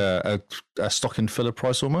like a stocking filler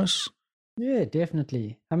price almost. Yeah,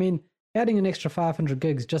 definitely. I mean, adding an extra 500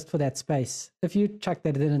 gigs just for that space. If you chuck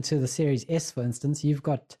that in into the Series S, for instance, you've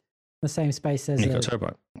got the same space as a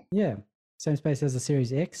terabyte. Yeah, same space as the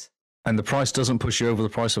Series X. And the price doesn't push you over the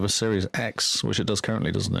price of a Series X, which it does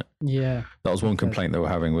currently, doesn't it? Yeah. That was one complaint they were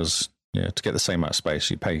having was, to get the same amount of space,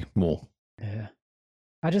 you pay more. Yeah.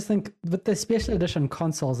 I just think with the special edition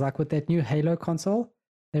consoles, like with that new Halo console,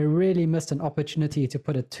 they really missed an opportunity to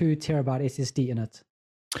put a 2 terabyte SSD in it.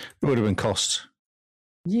 It would have been cost.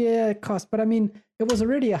 Yeah, it cost. But I mean, it was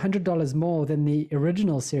already $100 more than the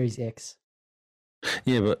original Series X.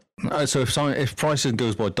 Yeah, but so if pricing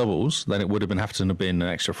goes by doubles, then it would have been having to be an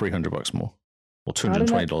extra $300 more or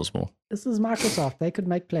 $220 more. This is Microsoft. They could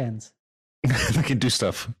make plans. They can do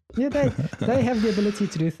stuff. Yeah, they have the ability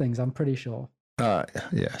to do things, I'm pretty sure.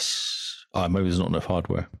 Yes. Maybe there's not enough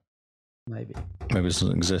hardware. Maybe it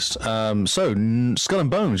doesn't exist. So, Skull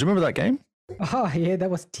and Bones, remember that game? Oh, yeah,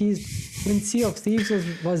 that was teased. When Sea of Thieves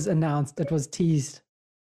was announced, it was teased.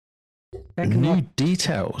 New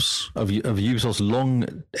details of Ubisoft's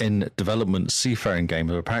long in development Seafaring game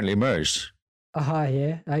have apparently emerged.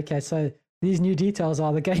 Yeah. Okay, so these new details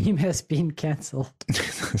are the game has been cancelled.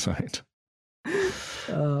 That's right.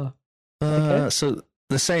 Okay. So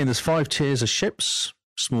they're saying there's 5 tiers of ships,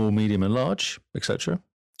 small, medium, and large, etc.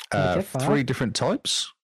 3 different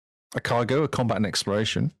types: a cargo, a combat, and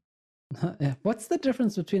exploration. What's the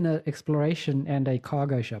difference between an exploration and a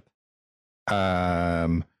cargo ship?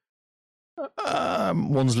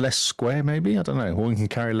 One's less square, maybe. I don't know. One can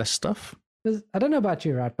carry less stuff. I don't know about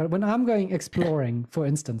you, right? But when I'm going exploring, for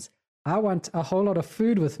instance, I want a whole lot of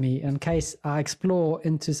food with me in case I explore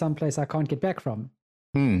into some place I can't get back from.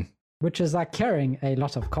 Which is like carrying a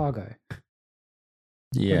lot of cargo.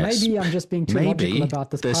 Yes. But maybe I'm just being too logical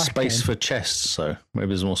about this. There's space for chests, so maybe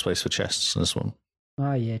there's more space for chests in this one.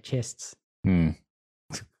 Oh yeah, chests. Yeah,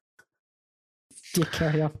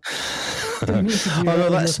 carry on.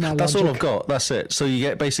 That's all I've got. That's it. So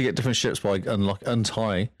you basically get different ships by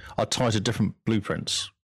are tied to different blueprints.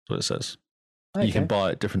 That's what it says. Okay. You can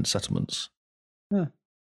buy at different settlements. Huh.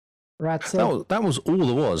 Right. So that was all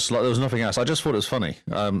there was. Like there was nothing else. I just thought it was funny.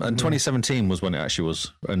 And 2017 was when it actually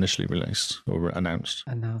was initially released or announced.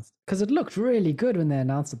 Because it looked really good when they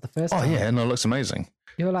announced it the first time. Oh yeah, no, it looks amazing.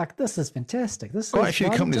 You were like, this is fantastic. Quite a few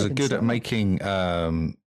companies are good at making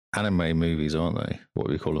anime movies, aren't they? What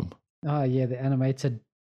do we call them? Oh yeah, the animated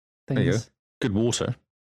things. There you go. Good water.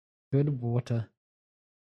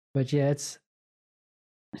 But yeah,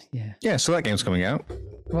 so that game's coming out.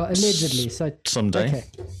 Well, allegedly. So someday. Okay.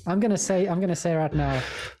 I'm gonna say right now,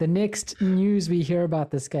 the next news we hear about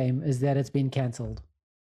this game is that it's been cancelled.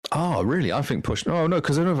 Oh, really? I think pushed. Oh no,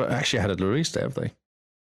 because they've never actually had a release date, have they?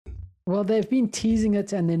 Well, they've been teasing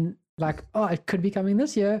it, and then like, it could be coming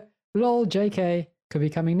this year. Lol, JK. Could be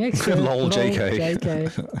coming next year. Lol, JK.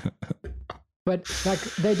 But like,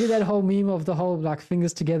 they did that whole meme of the whole like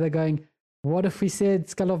fingers together, going, "What if we said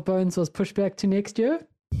Skull of Bones was pushed back to next year?"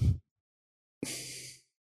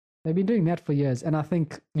 They've been doing that for years, and I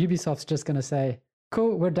think Ubisoft's just going to say,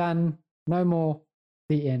 "Cool, we're done. No more.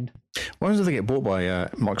 The end." When do they get bought by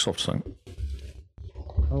Microsoft? So?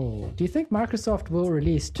 Oh, do you think Microsoft will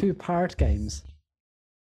release 2 pirate games?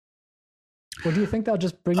 Or do you think they'll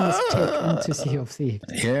just bring this tech into Sea of Thieves?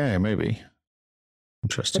 Yeah, maybe.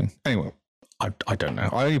 Interesting. Anyway, I don't know.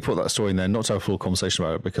 I only put that story in there not to have a full conversation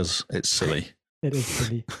about it because it's silly. It is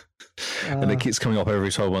silly. And it keeps coming up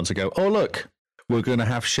every 12 months ago. Oh, look, we're going to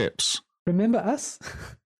have ships. Remember us?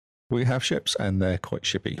 We have ships and they're quite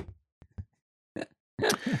shippy.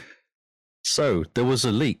 So there was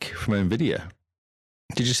a leak from NVIDIA.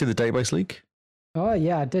 Did you see the database leak? Oh,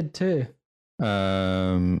 yeah, I did too.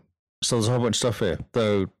 So there's a whole bunch of stuff here.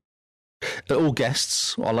 Though they're all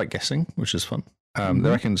guests. I like guessing, which is fun. They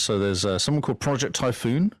reckon, so there's someone called Project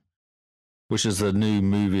Typhoon, which is the new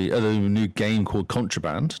the new game called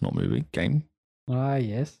Contraband, not movie, game. Ah,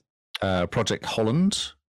 yes. Project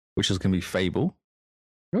Holland, which is going to be Fable.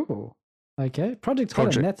 Oh, okay. Project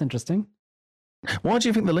Holland, that's interesting. Why do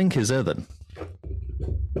you think the link is there then?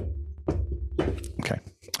 Okay.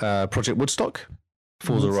 Project Woodstock,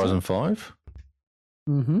 Forza Horizon 5.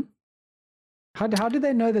 Mm-hmm. How do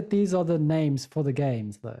they know that these are the names for the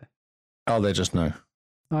games, though? Oh, they just know.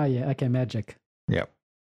 Oh, yeah. Okay, magic. Yep.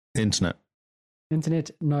 Internet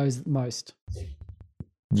knows most.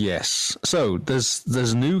 Yes. So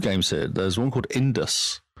there's new games here. There's one called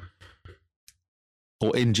Indus.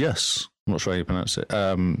 Or Indus. I'm not sure how you pronounce it.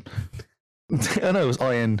 I know it was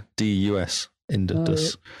Indus.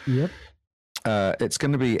 Indus. Yep. It's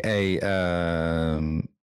going to be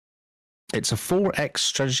it's a 4X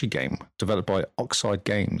strategy game developed by Oxide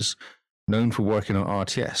Games, known for working on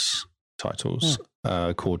RTS titles,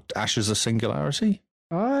 called Ashes of Singularity.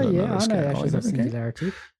 Oh, yeah, I know Ashes of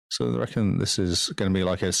Singularity. So I reckon this is going to be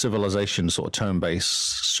like a Civilization sort of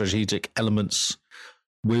turn-based strategic elements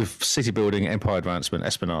with city building, empire advancement,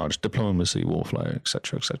 espionage, diplomacy, warfare,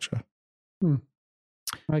 etc., etc.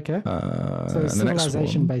 Okay. So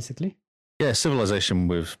Civilization, basically. Yeah, Civilization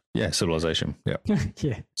with Civilization. Yeah,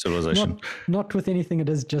 yeah, Civilization. Not with anything. It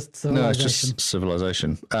is just Civilization. No, it's just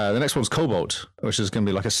Civilization. The next one's Cobalt, which is going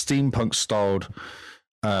to be like a steampunk-styled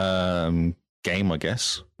game, I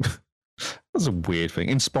guess. That's a weird thing.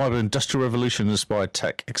 Inspired by Industrial Revolution-inspired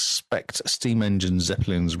tech, expect steam engines,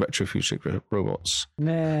 zeppelins, retrofuturistic robots.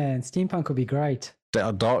 Man, steampunk would be great.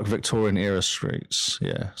 Dark Victorian era streets.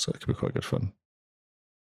 Yeah, so it could be quite good fun.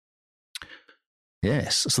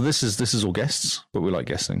 Yes, so this is all guests, but we like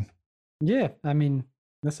guessing. Yeah, I mean,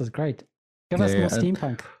 this is great. Give us more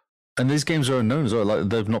steampunk. And these games are unknown as well. Like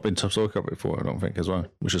they've not been talked about before, I don't think, as well,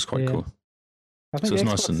 which is quite cool. I think so it's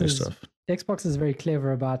nice and new stuff. Xbox is very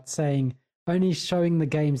clever about saying only showing the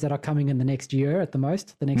games that are coming in the next year at the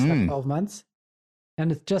most, the next 12 months.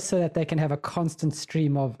 And it's just so that they can have a constant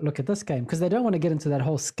stream of, look at this game, because they don't want to get into that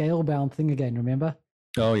whole Scalebound thing again, remember?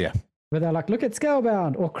 Oh, yeah. Where they're like, look at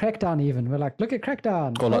Scalebound, or Crackdown even. We're like, look at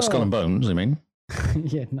Crackdown. Or like Skull and Bones, I mean.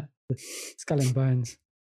 Yeah, no. Skull and Bones.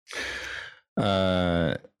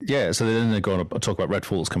 Yeah, so then they go on to talk about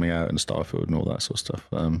Redfall's coming out and Starfield and all that sort of stuff.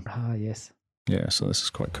 Yes. Yeah, so this is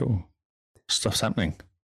quite cool. Stuff's happening.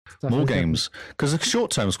 More games. Because the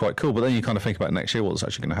short term is quite cool, but then you kind of think about next year, what's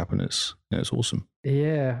actually going to happen. It's awesome.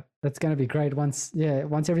 Yeah, that's going to be great once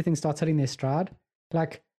everything starts hitting their stride.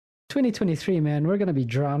 Like 2023, man, we're going to be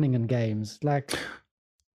drowning in games. Like,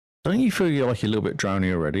 don't you feel like you're a little bit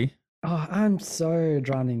drowning already? Oh, I'm so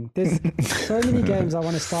drowning. There's so many games I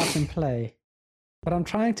want to start and play, but I'm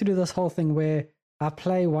trying to do this whole thing where I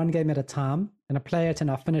play one game at a time and I play it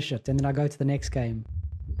and I finish it and then I go to the next game,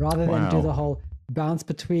 rather than do the whole bounce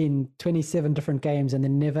between 27 different games and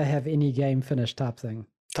then never have any game finished type thing.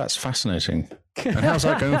 That's fascinating. And how's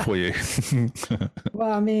that going for you?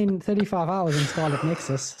 Well, I mean, 35 hours in Scarlet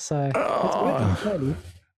Nexus, so it's working slowly.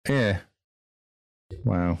 Yeah.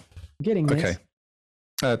 Wow. Getting there.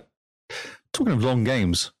 Okay. Talking of long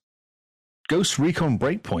games, Ghost Recon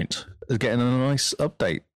Breakpoint is getting a nice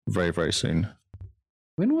update very, very soon.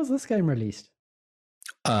 When was this game released?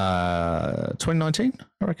 2019,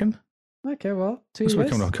 I reckon. Okay, well, 2 years. It's been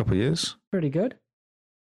coming up a couple of years. Pretty good.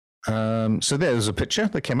 So there's a picture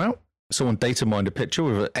that came out. Someone data mined a picture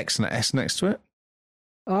with an X and an S next to it.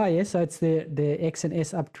 Oh, yeah, so it's the X and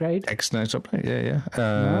S upgrade. X and S upgrade, yeah.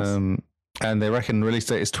 Nice. And they reckon release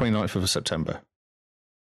date is 29th of September.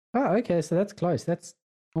 Oh, okay, so that's close. That's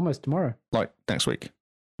almost tomorrow. Like next week.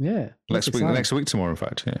 Yeah. Next week tomorrow, in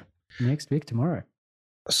fact, yeah. Next week tomorrow.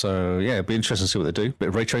 So, yeah, it'd be interesting to see what they do. Bit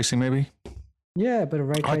of ray tracing, maybe? Yeah, a bit of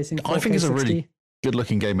ray tracing. I think it's a really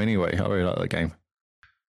good-looking game anyway. I really like that game.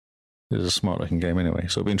 It's a smart-looking game anyway,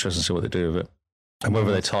 so it'll be interesting to see what they do with it. And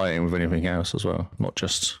whether they tie it in with anything else as well, not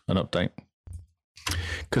just an update.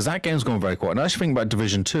 Because that game's gone very quiet. And I actually think about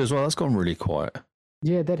Division 2 as well. That's gone really quiet.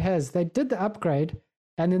 Yeah, that has. They did the upgrade,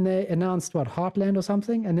 and then they announced, Heartland or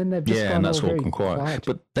something? And then they've just gone all very quiet.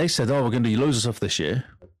 But they said, we're going to do loads of stuff this year.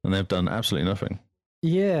 And they've done absolutely nothing.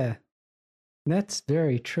 Yeah. That's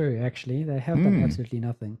very true, actually. They have done absolutely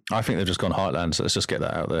nothing. I think they've just gone Heartland, so let's just get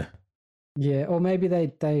that out there. Yeah, or maybe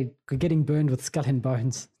they were getting burned with Skull and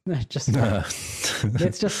Bones. Just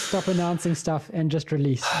let's just stop announcing stuff and just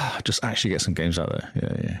release. Just actually get some games out there.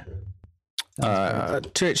 Yeah. Sounds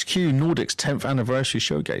THQ Nordic's 10th anniversary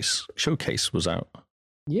showcase was out.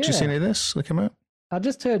 Yeah, Did you see any of this that came out? I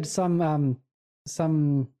just heard some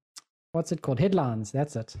what's it called? Headlines.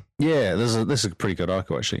 That's it. Yeah, this is a pretty good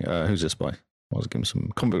article actually. Who's this by? I was giving some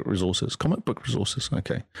comic book resources.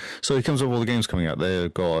 Okay. So he comes up with all the games coming out.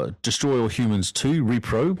 They've got Destroy All Humans 2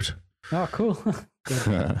 Reprobed. Oh, cool. Oh,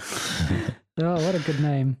 what a good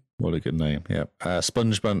name. What a good name. Yeah.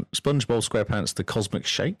 SpongeBob SquarePants The Cosmic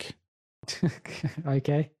Shake.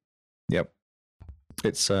 Okay. Yep.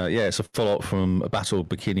 It's it's a follow-up from a Battle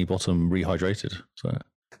Bikini Bottom Rehydrated. So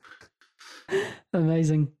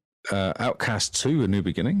amazing. Outcast 2 A New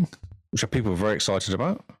Beginning, which people are very excited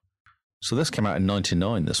about. So this came out in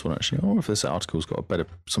 '99. This one actually. I wonder if this article's got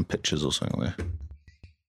some pictures or something there.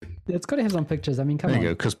 It's got to have some pictures. I mean, come on. There you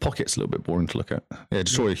go. Because Pocket's a little bit boring to look at. Yeah,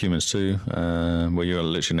 Destroy the Humans 2, where you're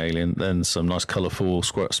literally an alien. Then some nice colourful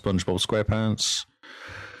SpongeBob SquarePants.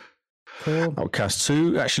 Cool. Outcast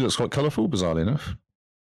 2 actually looks quite colourful, bizarrely enough.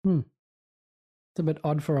 It's a bit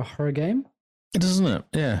odd for a horror game. It is, isn't it?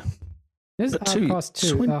 Yeah. Is Outcast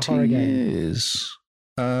 2 a horror game? Years.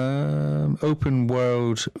 Open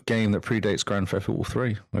world game that predates Grand Theft Auto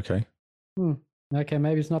 3. Okay. Okay,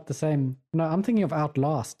 maybe it's not the same. No, I'm thinking of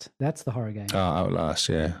Outlast. That's the horror game. Outlast,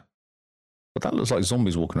 yeah. But that looks like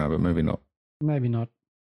zombies walking around, but maybe not. Maybe not.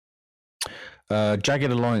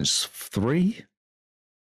 Jagged Alliance 3.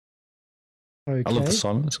 Okay. I love the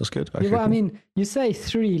silence. That's good. Okay, yeah, well, cool. I mean, you say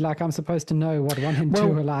 3 like I'm supposed to know what 1 and 2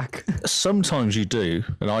 are like. Sometimes you do,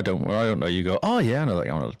 and I don't know. You go, oh yeah, I know that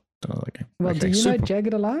game. I know that game. Well, do you know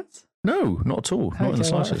Jagged Alliance? No, not at all. Not in the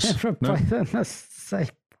slightest. No.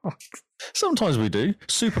 Sometimes we do.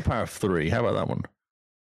 Superpower 3. How about that one?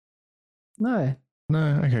 No.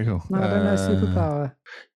 No. Okay, cool. No, I don't know Superpower.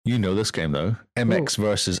 You know this game though. MX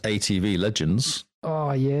versus ATV Legends.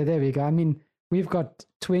 Oh yeah, there we go. I mean, we've got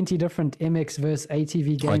 20 different MX versus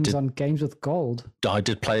ATV games on Games with Gold. I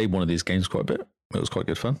did play one of these games quite a bit. It was quite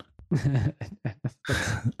good fun.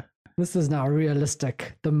 This is now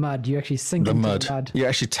realistic. The mud. You actually sink into the mud. You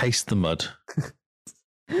actually taste the mud.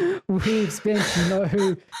 We've spent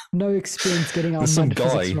no experience getting our There's mud some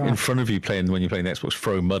guy right. in front of you when you're playing the Xbox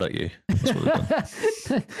throw mud at you. That's what they've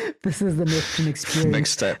done. This is the next gen experience.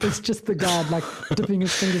 Next step. It's just the guard like dipping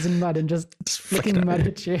his fingers in mud and just flicking mud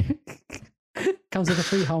at you. Comes with a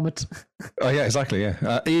free helmet. Oh yeah, exactly.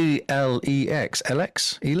 Yeah. ELEX.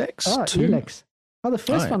 Elex. Oh, 2? Elex. Oh, the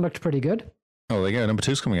first one looked pretty good. Oh, there you go. Number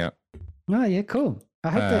 2's coming out. Oh yeah, cool. I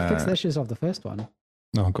hope they fix the issues of the first one.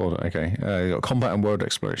 Oh god. Okay. You got Combat and World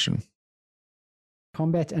Exploration.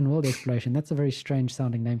 Combat and World Exploration. That's a very strange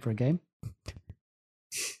sounding name for a game.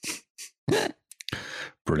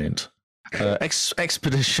 Brilliant.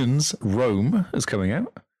 Expeditions Rome is coming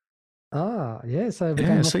out. Ah, yeah. So we're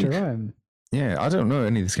going off to Rome. Yeah, I don't know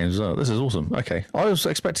any of these games as well. This is awesome. Okay, I was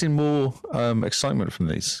expecting more excitement from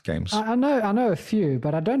these games. I know a few,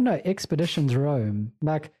 but I don't know Expeditions Rome.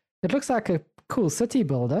 Like, it looks like a cool city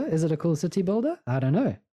builder. Is it a cool city builder? I don't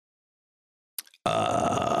know.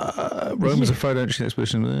 Rome is a photo entry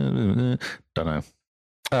expedition. Don't know.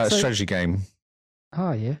 Strategy game.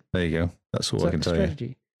 Oh yeah. There you go. That's all I can tell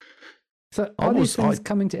you. So are these things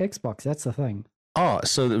coming to Xbox? That's the thing.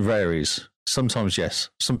 So it varies. Sometimes yes.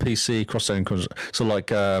 Some PC cross-selling. So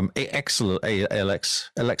like Alexa. Hey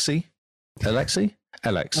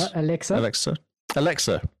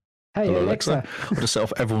hello, Alexa. I'll just set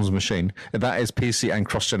off everyone's machine. That is PC and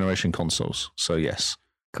cross-generation consoles. So yes.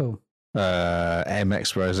 Cool.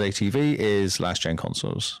 MX whereas ATV is last-gen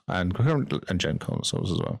consoles and concurrent and gen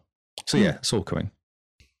consoles as well. So yeah, it's all coming.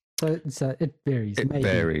 So it varies. It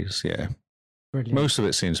varies, yeah. Brilliant. Most of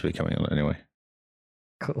it seems to be coming on anyway.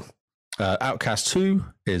 Cool. Outcast 2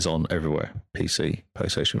 is on everywhere. PC,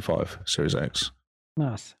 PlayStation 5, Series X.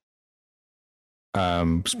 Nice.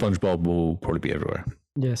 SpongeBob will probably be everywhere.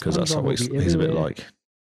 Yes, because that's how he's a bit like.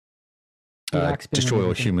 Destroy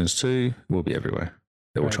All Humans 2 will be everywhere.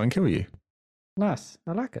 They will try and kill you. Nice.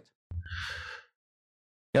 I like it.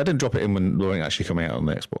 Yeah, I didn't drop it in when Loring actually coming out on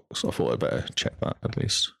the Xbox. I thought I'd better check that at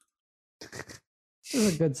least. This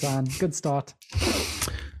is a good sign. Good start.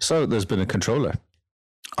 So there's been a controller.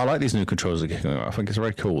 I like these new controllers that are getting out. I think it's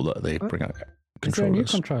very cool that they bring out controllers. Is there a new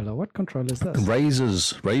controller? What controller is this?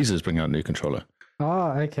 Razers bring out a new controller.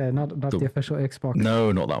 Oh, okay. Not the official Xbox. No,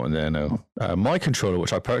 not that one there, no. My controller,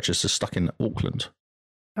 which I purchased, is stuck in Auckland.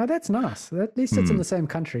 Oh, that's nice. At least it's in the same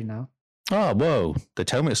country now. Oh, whoa. They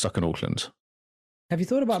tell me it's stuck in Auckland. Have you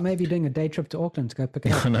thought about maybe doing a day trip to Auckland to go pick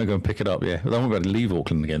it up? I know, go and pick it up. Yeah, I won't be able to leave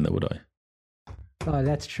Auckland again, though, would I? Oh,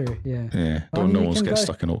 that's true. Yeah. Yeah, Well, no you one's can get go-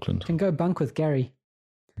 stuck in Auckland. Can go bunk with Gary.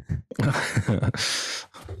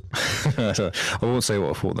 I won't say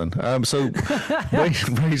what I thought then. So,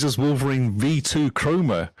 Razer's Wolverine V2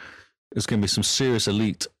 Chroma is going to be some serious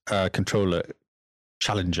elite controller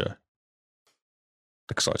challenger.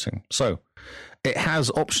 Exciting. So, it has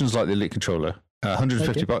options like the elite controller,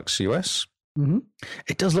 $150 US. Mm-hmm.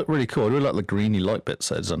 It does look really cool. I really like the greeny light bits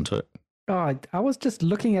that it's onto it. Oh, I was just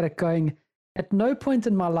looking at it going, at no point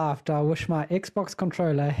in my life do I wish my Xbox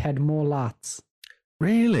controller had more lights.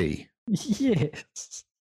 Really? Yes.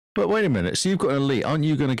 But wait a minute. So you've got an Elite. Aren't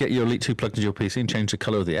you going to get your Elite 2 plugged into your PC and change the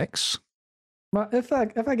color of the X? Well, if I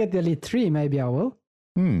get the Elite 3, maybe I will.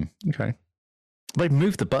 Okay. They've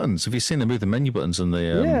moved the buttons. Have you seen them move the menu buttons and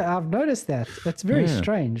the... Yeah, I've noticed that. It's very Yeah.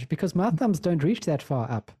 strange because my thumbs don't reach that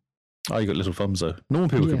far up. Oh, you got little thumbs though. Normal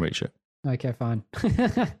people can Yeah. reach it. Okay, fine.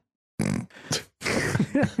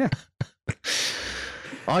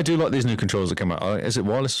 I do like these new controllers that come out. Is it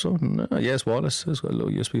wireless as well? No, yeah, it's wireless. It's got a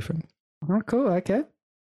little USB thing. Oh, cool. Okay.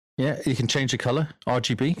 Yeah, you can change the color,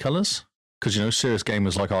 RGB colors, because you know serious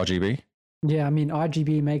gamers like RGB. Yeah, I mean,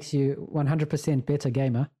 RGB makes you 100% better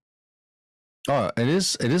gamer. Oh, it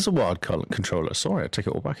is a wired color controller. Sorry, I take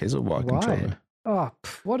it all back. It is a wired controller. Wired? Oh,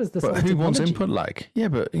 what is this? But old who wants technology? input lag? Yeah,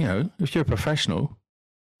 but you know, if you're a professional,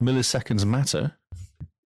 milliseconds matter.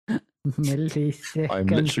 Milliseconds I'm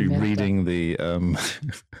literally matter. reading the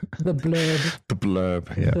the blurb. the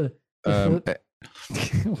blurb. Yeah.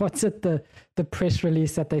 What's it? The press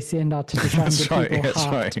release that they send out to try and That's get right. people That's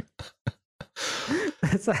hyped. right.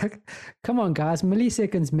 It's like, come on, guys,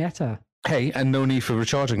 milliseconds matter. Hey, and no need for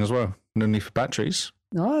recharging as well. No need for batteries.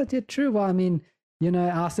 No, yeah, true. Well, I mean, you know,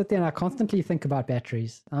 I sit there and I constantly think about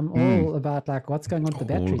batteries. I'm all about like what's going on with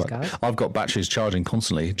the All batteries, about- guys. I've got batteries charging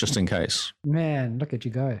constantly, just in case. Man, look at you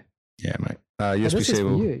go. Yeah, mate. Oh, this is USB-C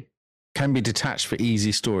for you. can be detached for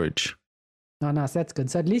easy storage. Oh, nice. That's good.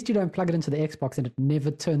 So at least you don't plug it into the Xbox and it never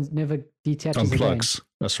detaches Unplugs.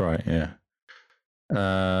 That's right. Yeah.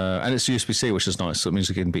 And it's USB-C, which is nice. So it means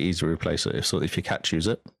it can be easy to replace it if your cat chews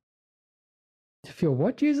it. again. If your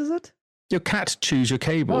what uses it? Your cat chews your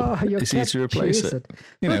cable. Oh, your it's cat easy to replace chews it. it.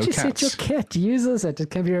 You know, Once you said cats. your cat uses it, it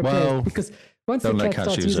can be replaced Well, because once the don't let cat cats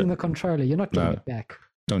starts use using it. the controller, you're not getting No. it back.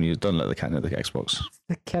 Don't let the cat near the Xbox.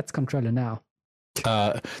 The cat's controller now.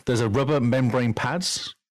 There's a rubber membrane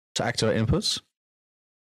pads to activate inputs.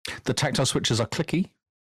 The tactile switches are clicky.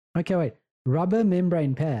 Okay, wait. Rubber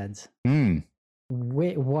membrane pads. Mm,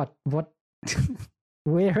 Where? What?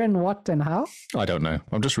 Where and what and how? I don't know.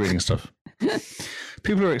 I'm just reading stuff.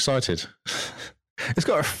 People are excited. It's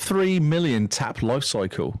got a 3 million tap life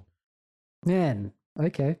cycle Man,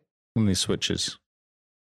 okay. on these switches.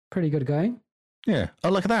 Pretty good going. Yeah. Oh,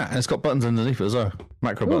 look at that. And it's got buttons underneath it as well.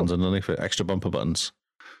 Macro Cool. buttons underneath it, extra bumper buttons.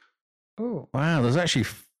 Oh, Wow, there's actually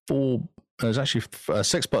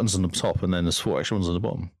 6 buttons on the top and then there's 4 extra ones on the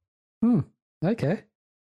bottom. okay.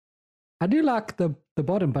 I do like the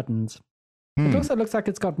bottom buttons. It Hmm. also looks like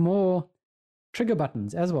it's got more trigger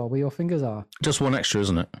buttons as well, where your fingers are. Just one extra,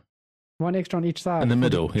 isn't it? One extra on each side. In the for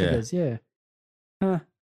middle, yeah. triggers, yeah. Huh.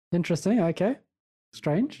 Interesting. Okay.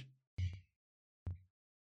 Strange.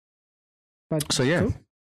 But So, yeah, cool.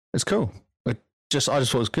 it's cool. I just thought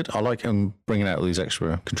it was good. I like bringing out all these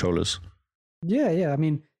extra controllers. Yeah. I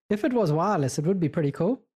mean, if it was wireless, it would be pretty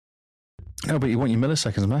cool. No, but you want your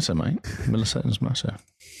milliseconds matter, mate. Milliseconds matter.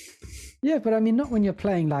 Yeah, but I mean, not when you're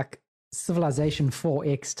playing like Civilization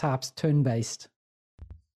 4X types turn-based.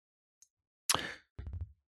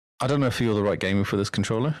 I don't know if you're the right gamer for this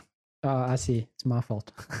controller. Oh, I see. It's my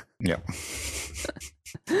fault. Yeah.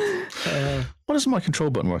 Uh, Why doesn't my control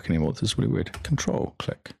button work anymore? This is really weird. Control,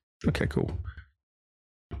 click. Okay, cool.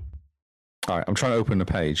 All right, I'm trying to open the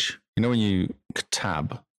page. You know when you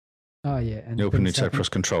tab, oh, yeah. And you open new things tab, happen. press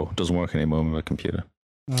control. It doesn't work anymore on my computer.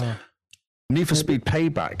 Oh, Need for Maybe- Speed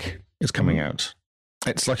Payback is coming Mhm. out.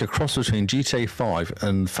 It's like a cross between GTA 5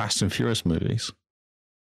 and Fast and Furious movies.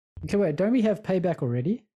 okay, wait. Don't we have Payback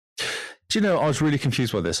already? Do you know, I was really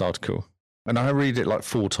confused by this article. And I read it like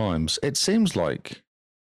 4 times. It seems like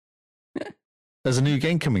there's a new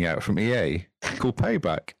game coming out from EA called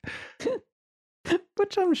Payback.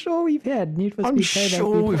 Which I'm sure we've had. Need for I'm Speed Payback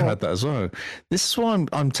sure we've before. had that as well. This is why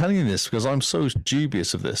I'm telling you this, because I'm so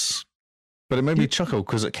dubious of this. But it made me chuckle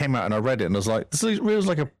because it came out and I read it and I was like, this feels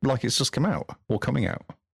like it's just come out or coming out.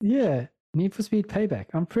 Yeah. Need for Speed Payback.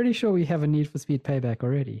 I'm pretty sure we have a Need for Speed Payback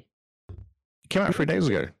already. It came out 3 days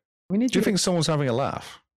ago. We need Do you to. think someone's having a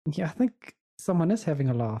laugh? Yeah, I think someone is having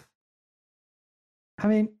a laugh. I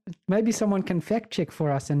mean, maybe someone can fact check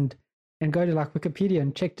for us and and go to like Wikipedia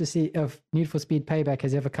and check to see if Need for Speed Payback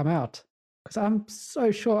has ever come out. Because I'm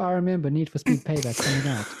so sure I remember Need for Speed Payback coming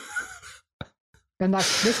out. And like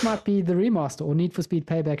this might be the remaster or Need for Speed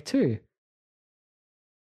Payback 2.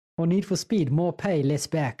 Or Need for Speed, more pay, less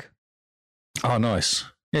back. Oh, nice.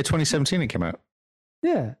 Yeah, 2017 it came out.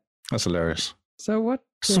 Yeah. That's hilarious. So what?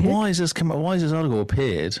 So why is this article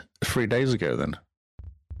appeared 3 days ago then?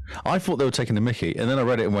 I thought they were taking the mickey, and then I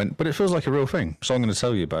read it and went, but it feels like a real thing. So I'm going to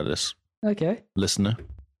tell you about this. Okay. Listener.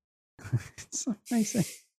 It's amazing.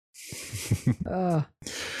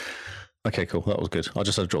 Okay, cool. That was good. I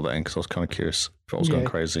just had to drop that in because I was kind of curious if I was going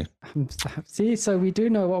crazy. See, so we do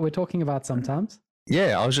know what we're talking about sometimes.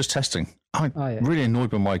 Yeah, I was just testing. I'm really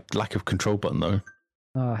annoyed by my lack of control button, though.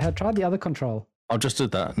 Have tried the other control. I just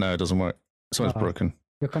did that. No, it doesn't work. Something's broken.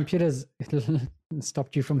 Your computer's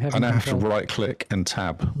stopped you from having I now have to right-click and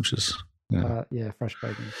tab, which is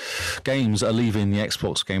frustrating. Games are leaving the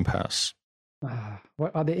Xbox Game Pass.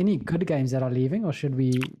 What are there any good games that are leaving, or should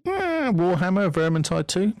we? Warhammer, Vermintide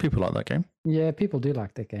 2. People like that game. Yeah, people do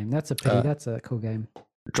like that game. That's a pity. That's a cool game.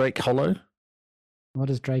 Drake Hollow.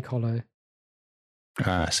 What is Drake Hollow?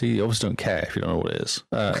 See, you obviously don't care if you don't know what it is.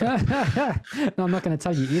 No, I'm not going to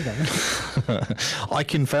tell you either.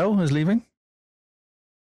 Ikenfell is leaving.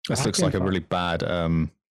 This looks like a really bad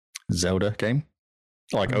Zelda game,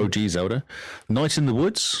 like OG Zelda. Night in the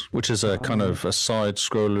Woods, which is a kind of a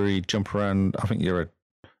side-scrollery jump around. I think you're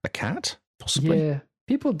a cat, possibly. Yeah,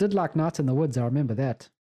 people did like Night in the Woods. I remember that.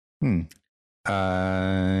 And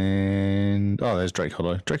there's Drake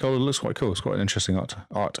Hollow. Drake Hollow looks quite cool. It's quite an interesting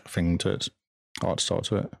art thing to it. Art style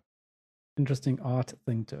to it. Interesting art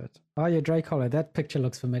thing to it. Oh yeah, Drake Hollow. That picture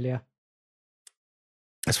looks familiar.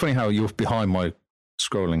 It's funny how you're behind my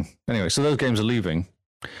scrolling. Anyway, so those games are leaving.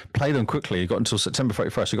 Play them quickly. You've got until September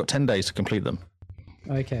 31st. You've got 10 days to complete them.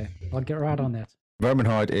 Okay, I'll get right on that.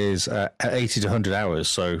 Vermintide is at 80 to 100 hours,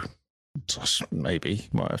 so maybe you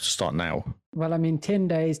might have to start now. Well, I mean, 10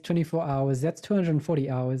 days, 24 hours. That's 240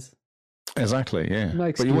 hours. Exactly, yeah. No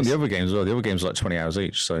excuse. But you want the other games as well. The other games are like 20 hours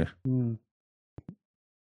each, so...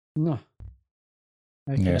 No.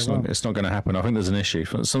 Okay, yeah, it's not going to happen. I think there's an issue.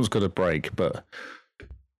 Someone's got a break, but...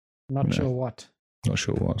 Not sure what. Not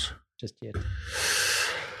sure what. Just yet.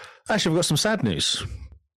 Actually, we've got some sad news.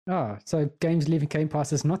 Oh, so games leaving Game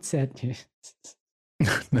Pass is not sad news.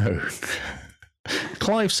 No.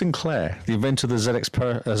 Clive Sinclair, the inventor of the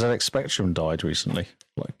ZX Spectrum, died recently,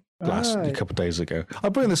 a couple of days ago. I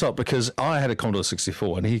bring this up because I had a Commodore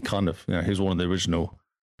 64, and he kind of, he was one of the original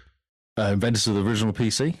inventors of the original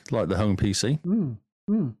PC, like the home PC.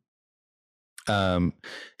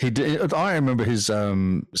 He did. I remember his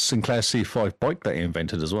Sinclair C5 bike that he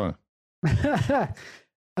invented as well.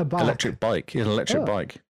 A bike. Electric bike. He had an electric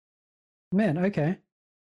bike. Man, okay.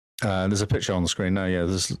 There's a picture on the screen now. Yeah,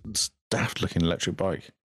 there's this daft-looking electric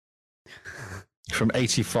bike from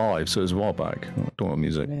 '85, so it was a while back. I don't want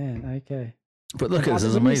music. Man, okay. But look at this.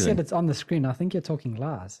 It's amazing. You said it's on the screen. I think you're talking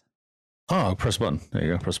lies. Oh, press button. There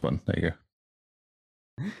you go. Press button. There you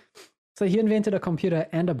go. So he invented a computer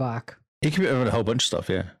and a bike. He invented a whole bunch of stuff,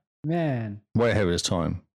 yeah. Man. Way ahead of his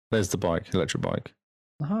time. There's the bike, electric bike.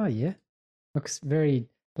 Oh, yeah. Looks very,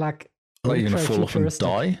 like you're going to fall off and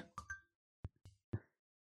die?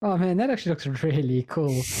 Oh, man, that actually looks really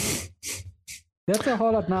cool. That's a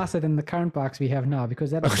whole lot nicer than the current bikes we have now,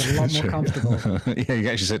 because that looks a lot more comfortable. Yeah, you can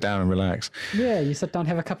actually sit down and relax. Yeah, you sit down,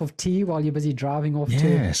 have a cup of tea while you're busy driving off too.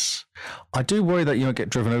 Yes. I do worry that you don't get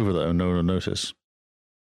driven over, though, and no one will notice.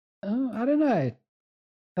 Oh, I don't know.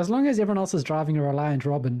 As long as everyone else is driving a Reliant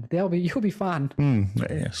Robin, you'll be fine.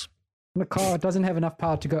 Yes. The car doesn't have enough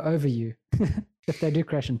power to go over you if they do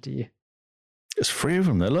crash into you. There's 3 of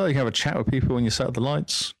them there. Look, you can have a chat with people when you set up the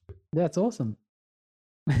lights. That's awesome.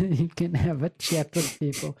 You can have a chat with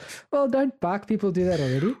people. Well, don't bike people do that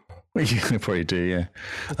already? Well, you probably do, yeah.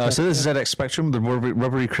 So this is ZX Spectrum, the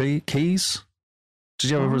rubbery keys.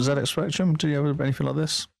 Did you have a ZX Spectrum? Did you have anything like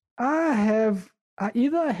this? I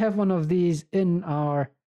either have one of these in our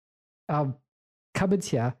cupboards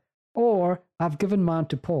here, or I've given mine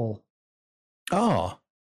to Paul. Oh,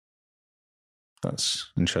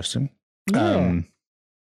 that's interesting. Yeah.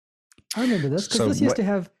 I remember this because this used to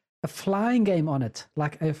have a flying game on it,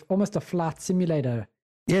 like almost a flight simulator.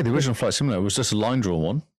 Yeah, the original flight simulator was just a line draw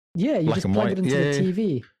one. Yeah, you just plug it into the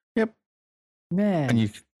TV. Yep. Man.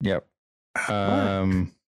 And yep.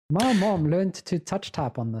 My mom learned to touch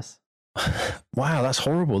type on this. Wow, that's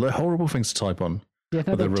horrible. They're horrible things to type on. Yeah,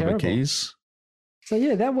 no, with the rubber terrible. Keys. So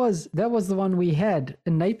yeah, that was the one we had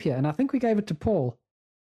in Napier, and I think we gave it to Paul.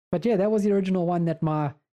 But yeah, that was the original one that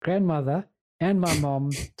my grandmother and my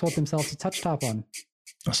mom taught themselves to touch type on.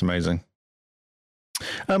 That's amazing.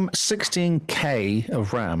 16K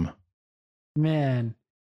of RAM. Man,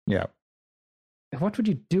 Yeah. what would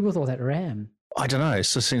you do with all that RAM? I don't know. It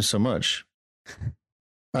just seems so much.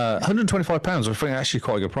 £125, I think actually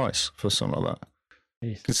quite a good price for something like that.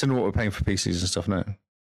 Jeez. Considering what we're paying for PCs and stuff now.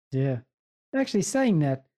 Yeah. Actually, saying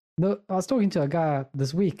that, I was talking to a guy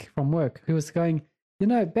this week from work who was going,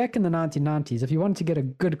 back in the 1990s, if you wanted to get a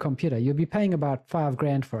good computer, you'd be paying about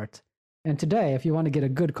 $5,000 for it. And today, if you want to get a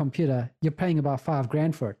good computer, you're paying about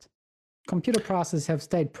 $5,000 for it. Computer prices have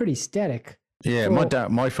stayed pretty static. Yeah,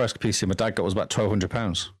 my first PC my dad got was about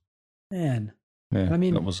 £1,200. Man. Yeah, I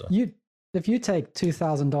mean, that was if you take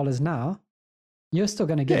 $2,000 now, you're still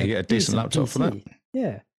going to get, you get a decent laptop PC. for that.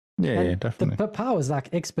 Yeah. Yeah, definitely. The power is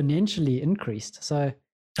like exponentially increased. So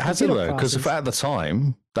has it though? Because at the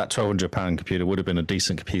time, that £1,200 computer would have been a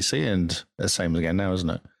decent PC, and the same again now, isn't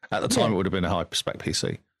it? At the time, it would have been a high spec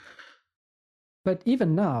PC. But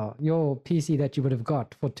even now, your PC that you would have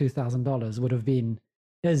got for $2,000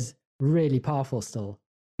 is really powerful still.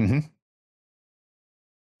 Mm-hmm.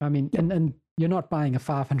 I mean, and you're not buying a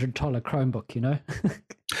 $500 Chromebook,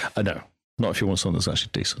 I know. Not if you want something that's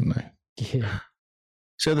actually decent, no. Yeah.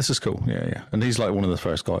 So this is cool. Yeah. And he's like one of the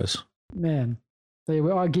first guys. Man. So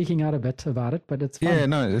we are geeking out a bit about it, but it's fun. Yeah,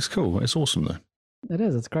 no, it's cool. It's awesome though. It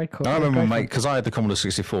is. It's great. Cool. I remember my mate, because I had the Commodore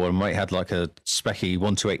 64, and mate had like a Speccy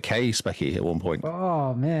 128K Speccy at one point.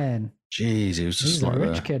 Oh, man. Jeez, he was just like a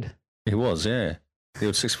rich kid. He was, yeah. He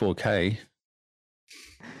had 64K.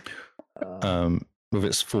 With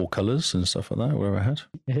its 4 colours and stuff like that, whatever I had.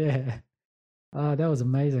 Yeah. Oh, that was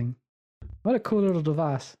amazing. What a cool little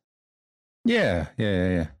device. Yeah.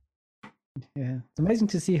 Yeah. It's amazing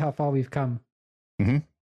to see how far we've come. Mm-hmm.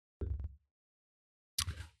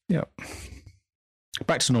 Yeah.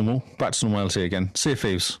 Back to normality again. Sea of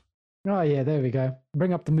Thieves. Oh, yeah, there we go.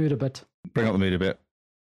 Bring up the mood a bit.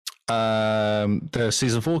 The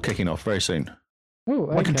season 4 kicking off very soon. Oh,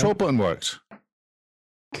 okay. My control button worked.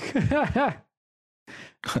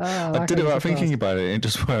 I did it without thinking about it. It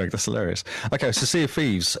just worked. That's hilarious. Okay, so Sea of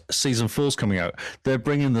Thieves season 4's coming out. They're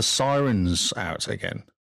bringing the sirens out again.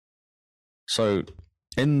 So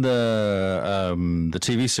in the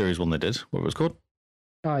TV series one they did, what was it called?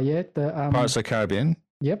 Oh yeah, the Pirates of the Caribbean.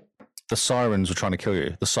 Yep. The sirens were trying to kill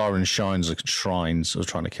you. The siren shrines were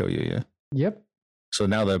trying to kill you. Yeah. Yep. So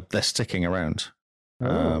now they're sticking around.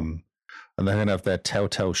 Oh. And they're going to have their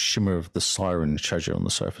telltale shimmer of the siren treasure on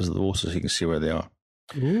the surface of the water, so you can see where they are.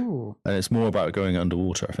 Ooh. And it's more about going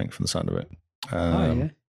underwater, I think, from the sound of it. Yeah.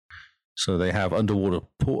 So they have underwater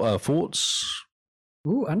forts.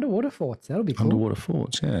 Ooh, underwater forts. That'll be cool. Underwater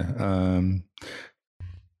forts, yeah.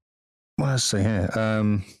 What else say here?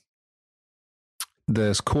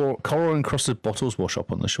 There's coral encrusted bottles wash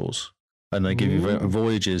up on the shores, and they give you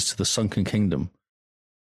voyages to the sunken kingdom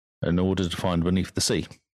in order to find beneath the sea.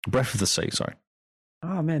 Breath of the Sea, sorry.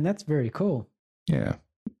 Oh man, that's very cool. Yeah.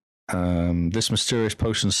 This mysterious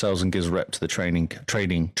potion sells and gives rep to the trading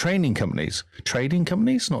companies. Trading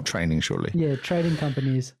companies? Not training, surely. Yeah, trading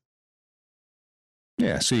companies.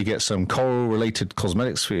 Yeah, so you get some coral-related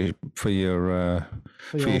cosmetics for your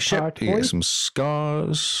ship. You get some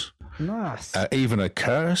scars. Nice. Even a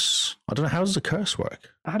curse. I don't know, how does the curse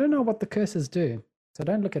work? I don't know what the curses do, so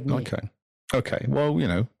don't look at me. Okay. Well,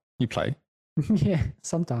 you play. Yeah,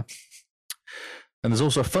 sometimes. And there's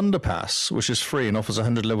also a Thunder Pass, which is free and offers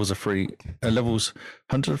 100 levels of free levels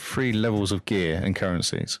of gear and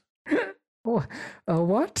currencies. Oh, a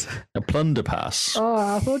what? A Plunder Pass. Oh,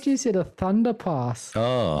 I thought you said a Thunder Pass.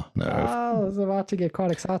 Oh, no. I was about to get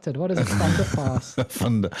quite excited. What is a Thunder Pass?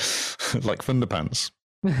 Thunder, like Thunder Pants.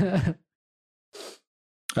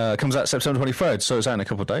 Comes out September 23rd, so it's out in a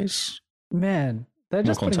couple of days. Man, they're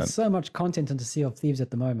just putting so much content into Sea of Thieves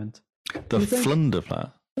at the moment. The Flunder Pass.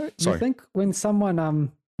 Sorry. You think when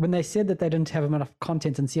someone, when they said that they didn't have enough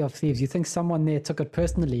content in Sea of Thieves, you think someone there took it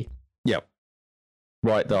personally? Yep.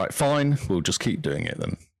 Right, fine. We'll just keep doing it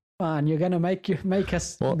then. Fine. You're going to make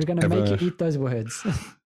us. We're going to make you eat those words.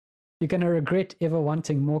 You're going to regret ever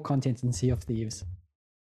wanting more content in Sea of Thieves.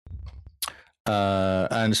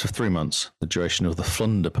 And it's for 3 months. The duration of the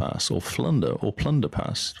Flunder Pass, or Plunder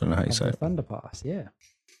Pass. I don't know how you say it. Thunder Pass, yeah.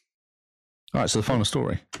 All right, so the final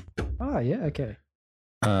story. Oh, yeah, okay.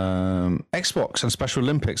 Xbox and Special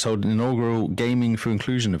Olympics hold an inaugural Gaming for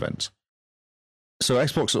Inclusion event. So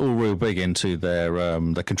Xbox are all real big into their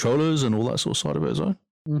controllers and all that sort of side of it as well.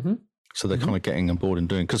 Mm-hmm. So they're kind of getting on board and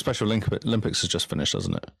doing, because Special Olympics has just finished,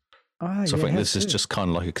 hasn't it? So I think this is just kind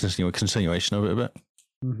of like a continuation of it a bit.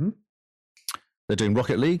 Mm-hmm. They're doing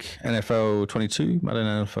Rocket League, NFL 22,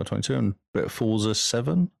 Madden NFL 22, and a bit of Forza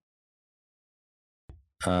 7.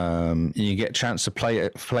 You get a chance to play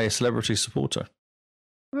a celebrity supporter.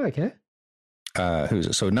 Oh, okay. Who is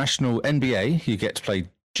it? So National NBA, you get to play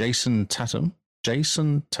Jason Tatum.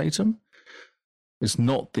 Jason Tatum is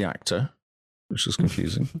not the actor, which is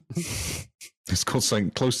confusing. It's called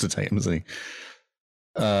something close to Tatum, isn't he?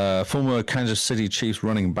 Former Kansas City Chiefs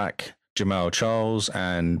running back Jamal Charles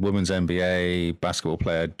and women's NBA basketball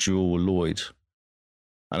player Jewel Lloyd,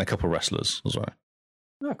 and a couple of wrestlers as well.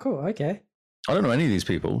 Oh, cool. Okay. I don't know any of these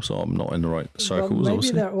people, so I'm not in the right circles. Well, maybe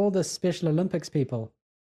obviously. they're all the Special Olympics people.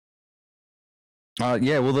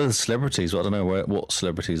 Yeah, well, they're the celebrities. But I don't know what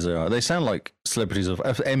celebrities they are. They sound like celebrities of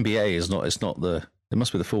NBA. Is not. It's not the. It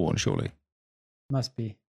must be the full one, surely. Must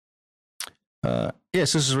be.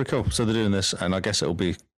 Yes, this is really cool. So they're doing this, and I guess it'll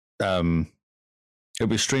be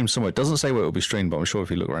streamed somewhere. It doesn't say where it'll be streamed, but I'm sure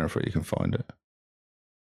if you look around for it, you can find it.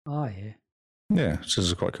 Oh, yeah. Yeah, so this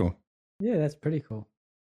is quite cool. Yeah, that's pretty cool.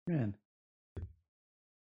 Man.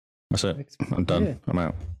 That's it. I'm done. Yeah. I'm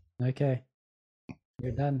out. Okay.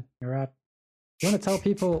 You're done. You're out. You want to tell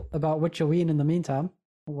people about Witcher Ween in the meantime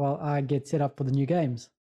while I get set up for the new games?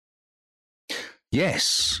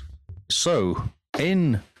 Yes. So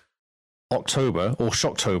in October or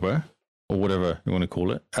Shocktober or whatever you want to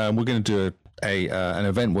call it, we're going to do an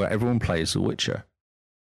event where everyone plays The Witcher.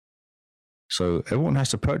 So everyone has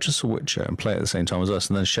to purchase The Witcher and play it at the same time as us,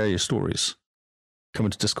 and then share your stories. Come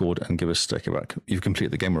into Discord and give us a sticker back. You've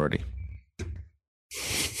completed the game already.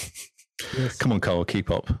 Yes. Come on, Carl, keep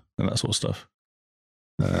up and that sort of stuff.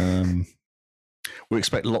 We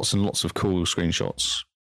expect lots and lots of cool screenshots.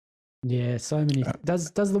 Yeah, so many.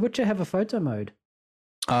 Does The Witcher have a photo mode?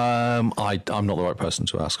 I'm not the right person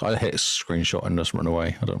to ask. I hit screenshot and just run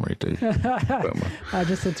away. I don't really do. I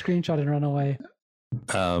just said screenshot and run away.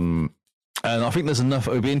 And I think there's enough.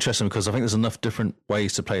 It would be interesting because I think there's enough different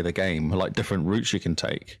ways to play the game, like different routes you can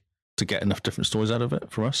take to get enough different stories out of it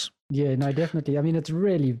for us. Yeah, no, definitely. I mean, it's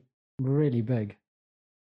really, really big.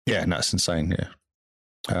 Yeah, and that's insane. Yeah.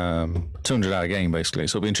 200-hour game basically.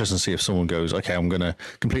 So it'll be interesting to see if someone goes, okay, I'm going to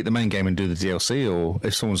complete the main game and do the DLC, or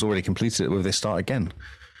if someone's already completed it, whether they start again.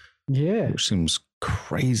 Yeah. Which seems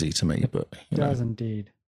crazy to me, but it does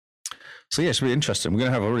indeed. So yeah, it's really interesting. We're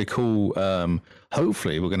going to have a really cool,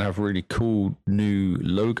 hopefully we're going to have a really cool new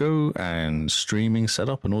logo and streaming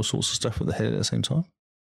setup and all sorts of stuff at the same time.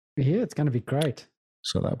 Yeah, it's going to be great.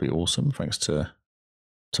 So that'll be awesome. Thanks to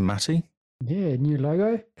Matty. Yeah, new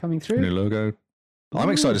logo coming through. New logo. I'm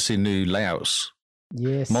excited to see new layouts.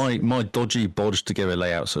 Yes. My dodgy, bodged together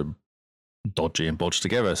layouts are dodgy and bodged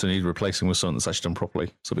together, so I need replacing with something that's actually done properly.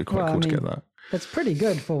 So it'll be quite cool to get that. It's pretty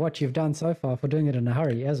good for what you've done so far, for doing it in a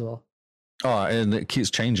hurry as well. Oh, and it keeps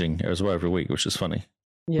changing as well every week, which is funny.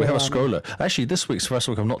 Yeah, we have a scroller. Actually, this week's first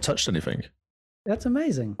week I've not touched anything. That's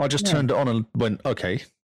amazing. I just turned it on and went, okay,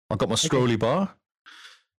 I got my scrolly bar.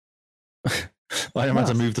 I haven't had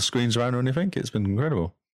to move the screens around or anything. It's been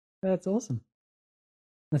incredible. That's awesome.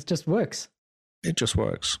 It just works. It just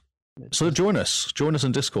works. So join us. Join us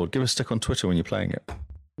on Discord. Give us a stick on Twitter when you're playing it.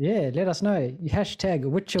 Yeah, let us know. Hashtag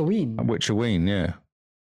WitcherWeen. WitcherWeen, yeah.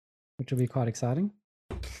 Which will be quite exciting.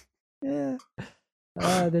 Yeah.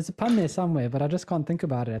 There's a pun there somewhere, but I just can't think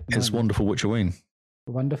about it at the moment. It's wonderful WitcherWeen.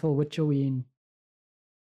 Wonderful WitcherWeen.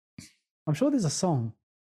 I'm sure there's a song.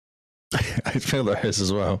 I feel there is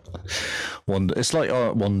as well. Wonder. It's like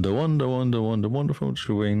wonderful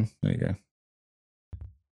WitcherWeen. There you go.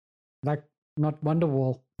 Like not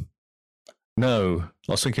Wonderwall. No,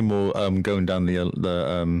 I was thinking more going down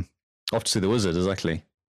the off to see the wizard, exactly.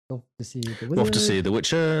 Off to see the wizard. Off to see the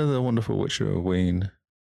Witcher, the wonderful Witcher of Ween.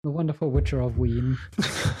 The wonderful Witcher of Ween.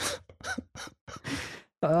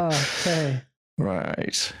 Okay.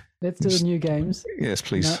 Right. Let's do the new games. Yes,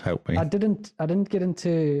 please help me. I didn't get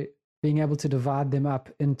into being able to divide them up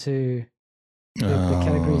into the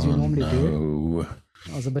categories we normally do.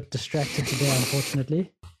 I was a bit distracted today,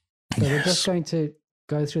 unfortunately. So we're just going to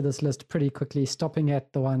go through this list pretty quickly, stopping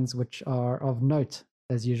at the ones which are of note,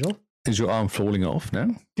 as usual. Is your arm falling off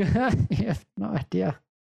now? You have no idea.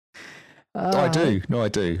 I do. No, I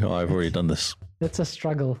do. I've already done this. It's a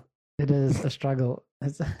struggle. It is a struggle.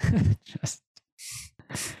 It's just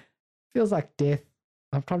feels like death.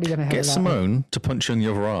 I'm probably going to have Get Simone to punch you on the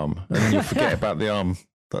other arm, and then you'll forget about the arm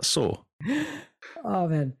that's sore. Oh,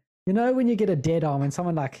 man. You know when you get a dead arm and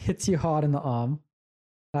someone like hits you hard in the arm?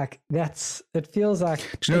 Like it feels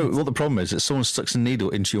like... Do you know what the problem is? It's someone sticks a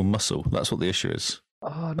needle into your muscle. That's what the issue is.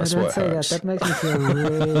 Oh, no, don't say that. That makes me feel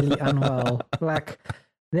really unwell. Like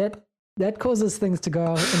that causes things to go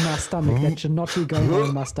on in my stomach that should not be going on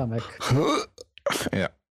in my stomach. Yeah.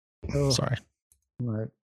 Oh. Sorry. No.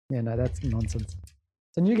 Yeah, no, that's nonsense.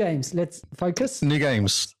 So new games. Let's focus. New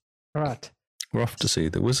games. All right. We're off to see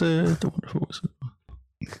the wizard, the wonderful wizard.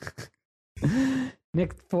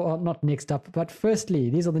 Not next up, but firstly,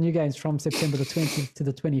 these are the new games from September the 20th to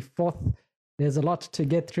the 24th. There's a lot to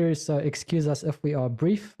get through, so excuse us if we are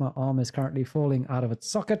brief. My arm is currently falling out of its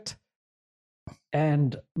socket,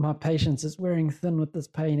 and my patience is wearing thin with this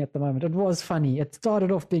pain at the moment. It was funny. It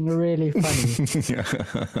started off being really funny.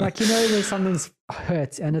 Like, you know, when something's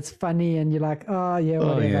hurt and it's funny and you're like, oh, yeah,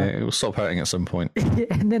 whatever. Oh, yeah, it will stop hurting at some point.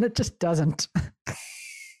 And then it just doesn't.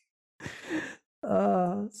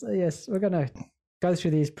 So, yes, we're going to go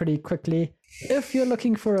through these pretty quickly. If you're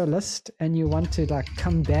looking for a list and you want to like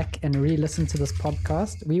come back and re-listen to this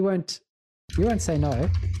podcast, we won't say no.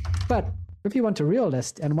 But if you want a real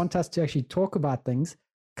list and want us to actually talk about things,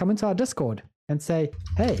 come into our Discord and say,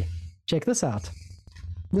 hey, check this out.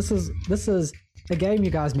 This is a game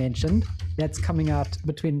you guys mentioned that's coming out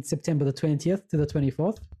between September the 20th to the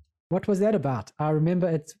 24th. What was that about? I remember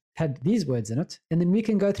it had these words in it. And then we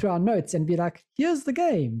can go through our notes and be like, here's the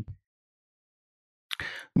game.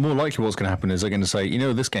 More likely what's going to happen is they're going to say, you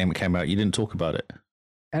know, this game that came out, you didn't talk about it.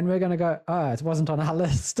 And we're going to go, oh, it wasn't on our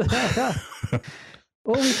list.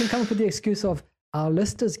 Or we can come up with the excuse of, our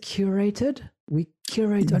list is curated. We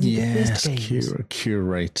curate only the best games.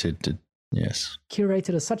 Curated. Yes.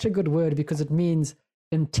 Curated is such a good word because it means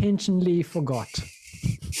intentionally forgot.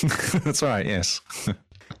 That's right, yes.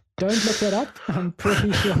 Don't look that up. I'm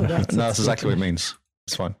pretty sure that's exactly what it means.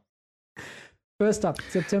 It's fine. First up,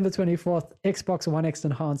 September 24th, Xbox One X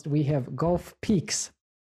Enhanced, we have Golf Peaks.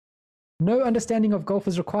 No understanding of golf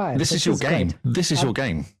is required. This is your game. This is your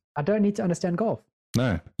game. I don't need to understand golf.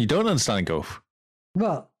 No, you don't understand golf.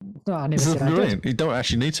 Well, no, I never said I did. You don't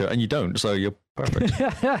actually need to, and you don't, so you're perfect.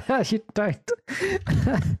 You don't.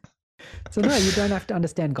 So no, you don't have to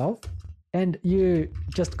understand golf. And you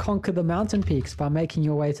just conquer the mountain peaks by making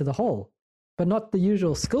your way to the hole. But not the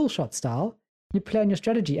usual skill shot style. You plan your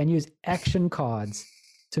strategy and use action cards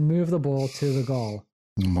to move the ball to the goal.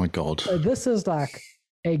 Oh my God. So this is like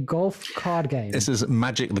a golf card game. This is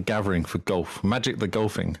Magic the Gathering for golf. Magic the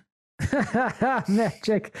Golfing.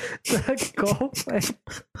 Magic the Golfing.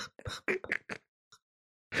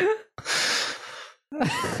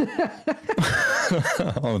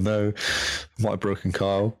 Oh no. Might have broken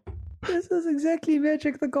Kyle. This is exactly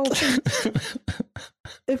Magic the Golfing.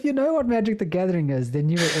 If you know what Magic the Gathering is, then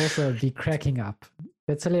you will also be cracking up.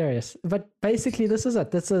 It's hilarious. But basically, this is it.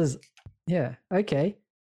 This is, yeah, okay.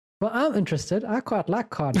 Well, I'm interested. I quite like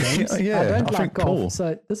card games. Yeah, I don't like golf, cool.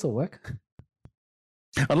 so this will work.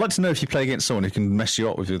 I'd like to know if you play against someone who can mess you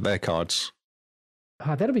up with their cards.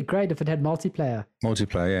 Oh, that'd be great if it had multiplayer.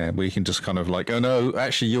 Multiplayer, yeah, where you can just kind of like, oh no,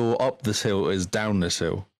 actually you're up this hill is down this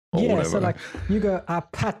hill. Or yeah, whatever. So like you go, I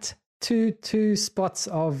putt two spots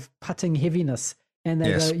of putting heaviness, and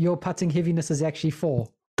they go, your putting heaviness is actually 4.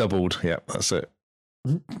 Doubled, yeah, that's it.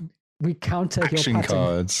 We counter action your putting.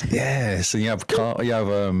 Cards. Yes, and you have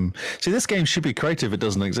see, this game should be creative. It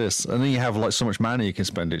doesn't exist, and then you have like so much mana you can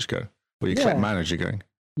spend each go. Well, you collect mana as you're going.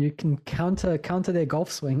 You can counter their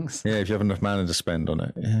golf swings. Yeah, if you have enough mana to spend on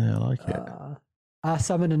it. Yeah, I like it. I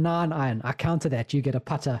summon a 9-iron. I counter that. You get a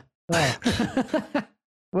putter. Oh.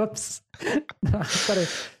 Whoops! I've got to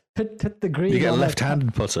hit the green. You get a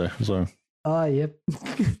left-handed putter. So. Oh, yep.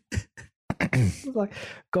 Like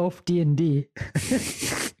golf D&D.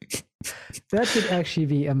 That would actually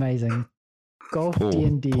be amazing. Golf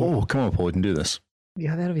D&D. Oh, come on, Paul, we can do this.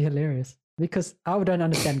 Yeah, that'll be hilarious. Because I don't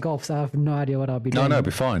understand golf, so I have no idea what I'll be doing. No, it'll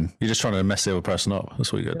be fine. You're just trying to mess the other person up.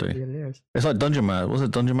 That's what you got to do. Hilarious. It's like Dungeon Master. Was it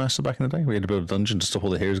Dungeon Master back in the day? We had to build a dungeon to stop all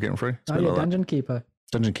the heroes getting free. Oh, yeah, like Dungeon Keeper.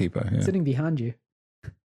 Dungeon Keeper, yeah. Sitting behind you.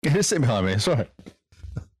 It's sitting behind me, it's right.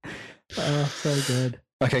 Oh, so good.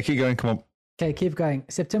 Okay, keep going, come on. Okay, keep going.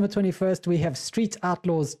 September 21st, we have Street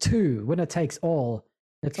Outlaws 2, Winner Takes All.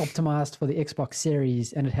 It's optimized for the Xbox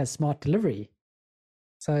Series, and it has smart delivery.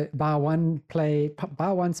 So buy once, play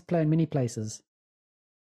in many places.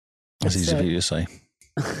 That's easy for you to say.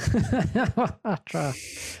 I try.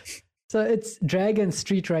 So it's Dragon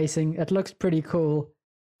Street Racing. It looks pretty cool.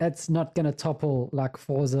 It's not going to topple like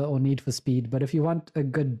Forza or Need for Speed, but if you want a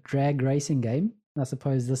good drag racing game, I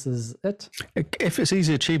suppose this is it. If it's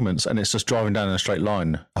easy achievements and it's just driving down in a straight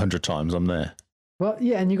line 100 times, I'm there. Well,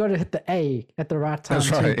 yeah, and you got to hit the A at the right time.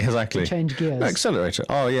 That's right, exactly. To change gears. Accelerator.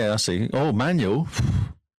 Oh, yeah, I see. Oh, manual.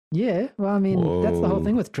 Yeah, well, I mean, that's the whole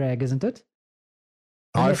thing with drag, isn't it?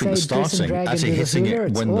 When I think the starting, actually hitting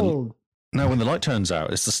it when the light turns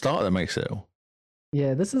out, it's the start that makes it.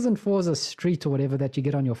 Yeah, this isn't Forza Street or whatever that you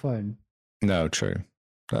get on your phone. No, true.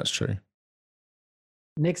 That's true.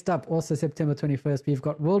 Next up, also September 21st, we've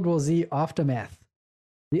got World War Z Aftermath,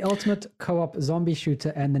 the ultimate co-op zombie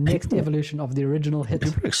shooter and the next evolution of the original hit.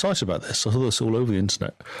 People are excited about this. I saw this all over the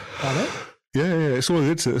internet. Are they? Yeah, it's all over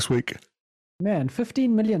the internet this week. Man,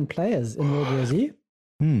 15 million players in World War Z.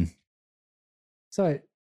 Hmm. So,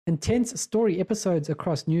 intense story episodes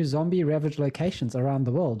across new zombie ravaged locations around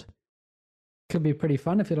the world. Could be pretty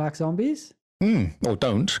fun if you like zombies. Or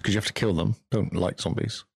don't, because you have to kill them. Don't like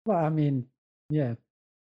zombies. Well, I mean, yeah,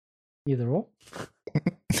 either or.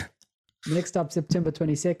 Next up, September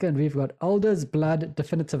 22nd, we've got Elder's Blood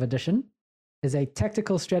Definitive Edition. Is a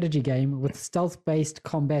tactical strategy game with stealth-based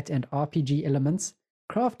combat and RPG elements,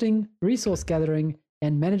 crafting, resource gathering,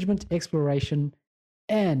 and management exploration,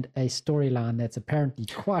 and a storyline that's apparently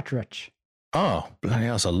quite rich. Oh, bloody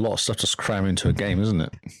hell, that's a lot of stuff to cram into a game, isn't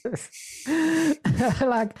it?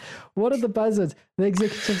 Like, what are the buzzwords? The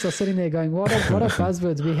executives are sitting there going, what are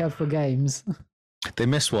buzzwords we have for games? They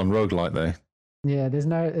missed one, roguelite, though. Yeah, it's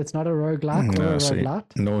not a roguelike or a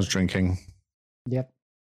roguelite. No one's drinking. Yep.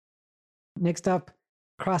 Next up,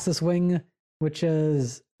 Crisis Wing, which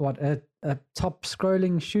is what, a top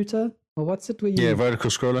scrolling shooter? Or what's it? Vertical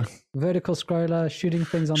scroller. Vertical scroller, shooting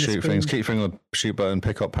things on the screen. Shoot things, keep finger on the shoot button,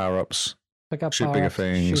 pick up power-ups. Pick up shoot bigger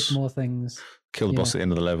things. Shoot more things. Kill the boss at the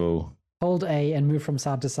end of the level. Hold A and move from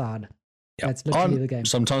side to side. Yep. That's literally the game.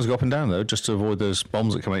 Sometimes go up and down, though, just to avoid those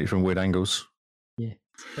bombs that come at you from weird angles. Yeah,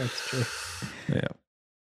 that's true. Yeah.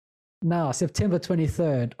 Now, September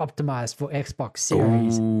 23rd, optimized for Xbox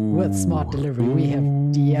Series with smart delivery, we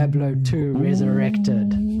have Diablo 2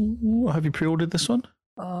 Resurrected. Have you pre-ordered this one?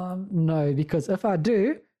 No, because if I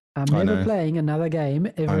do, I'm never playing another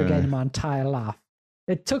game ever again in my entire life.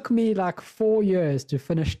 It took me like 4 years to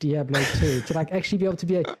finish Diablo 2 to like actually be able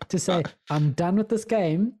to say, I'm done with this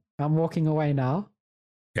game. I'm walking away now.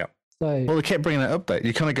 Yeah. So, well, they kept bringing that update.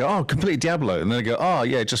 You kind of go, oh, complete Diablo. And then they go, oh,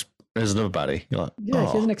 yeah, just there's another baddie. You're like,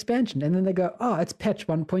 yeah, here's an expansion. And then they go, oh, it's patch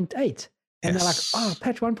 1.8. And they're like, oh,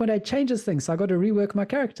 patch 1.8 changes things. So I got to rework my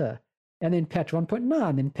character. And then patch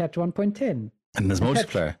 1.9, then patch 1.10. And there's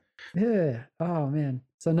multiplayer. Yeah. Oh, man.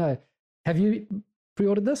 So, no. Have you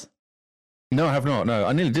pre-ordered this? No, I have not. No,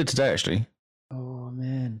 I nearly did today, actually. Oh,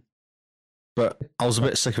 man. But I was a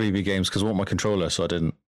bit sick of EB games because I want my controller, so I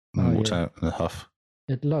didn't. I walked out in a huff.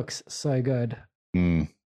 It looks so good. Mm.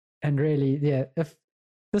 And really, yeah, if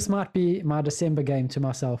this might be my December game to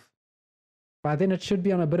myself. By then it should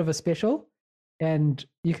be on a bit of a special. And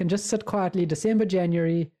you can just sit quietly December,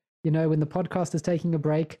 January, you know, when the podcast is taking a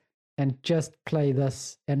break, and just play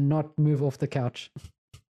this and not move off the couch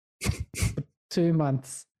for 2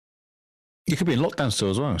 months. You could be in lockdown still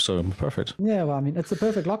as well, so perfect. Yeah, well, I mean, it's a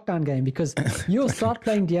perfect lockdown game because you'll start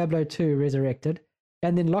playing Diablo 2 Resurrected,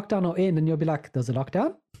 and then lockdown will end, and you'll be like, there's a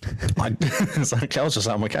lockdown? It's like I was just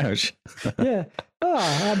out on my couch. Yeah. Oh,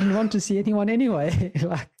 I didn't want to see anyone anyway.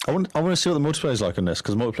 Like, I want to see what the multiplayer is like on this,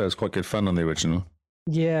 because multiplayer is quite good fun on the original.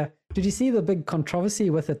 Yeah. Did you see the big controversy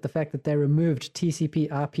with it? The fact that they removed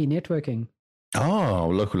TCP/IP networking. Oh,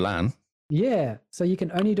 local LAN. Yeah. So you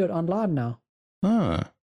can only do it online now. Ah.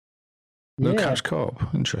 No couch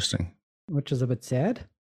co-op. Interesting. Which is a bit sad.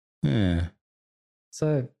 Yeah.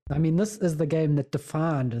 So, I mean, this is the game that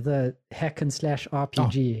defined the hack and slash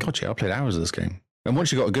RPG. Oh, God, yeah, I played hours of this game. And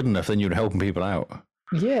once you got good enough, then you're helping people out.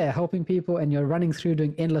 Yeah, helping people, and you're running through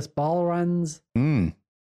doing endless ball runs. Mm.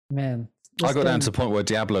 Man. I got down to the point where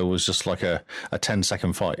Diablo was just like a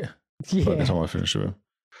 10-second fight. Yeah. By the time I finished with him.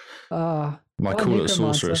 My cool little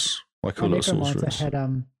sorceress. My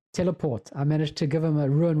had teleport. I managed to give him a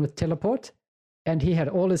ruin with teleport. And he had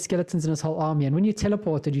all his skeletons in his whole army. And when you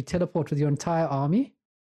teleport with your entire army.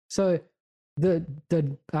 So the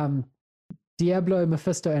Diablo,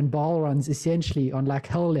 Mephisto, and Baal runs essentially on like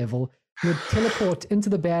hell level would teleport into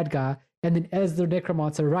the bad guy, and then as the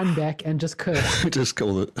necromancer run back and just curse. Just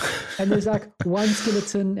call it. And there's like one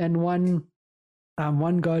skeleton and one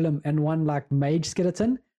golem and one like mage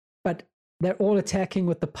skeleton, but they're all attacking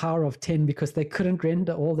with the power of 10 because they couldn't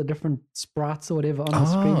render all the different sprites or whatever on the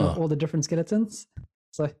screen of all the different skeletons.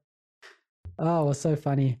 So, it was so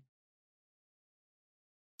funny.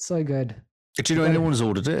 So good. Do you know anyone's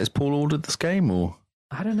ordered it? Has Paul ordered this game or?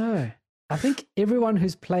 I don't know. I think everyone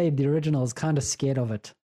who's played the original is kind of scared of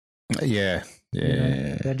it. Yeah. Yeah. You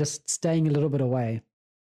know, they're just staying a little bit away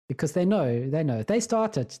because they know. If they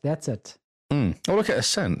start it, that's it. Oh, look at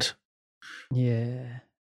Ascent. Yeah.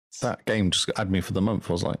 That game just had me for the month.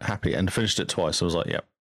 I was like happy and finished it twice. I was like, yep.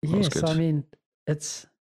 Yeah, yes, good. I mean,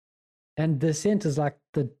 and the Ascent is like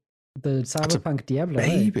the Cyberpunk Diablo.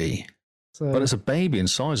 Baby. Eh? So, but it's a baby in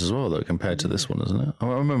size as well, though, compared to this one, isn't it? I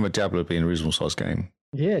remember Diablo being a reasonable sized game.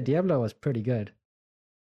 Yeah, Diablo was pretty good.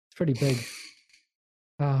 It's pretty big.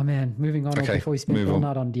 Oh, man. Moving on before we spend all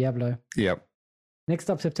night on Diablo. Yep. Next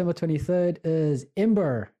up, September 23rd is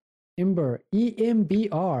Ember. Ember.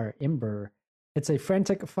 EMBR. Ember. It's a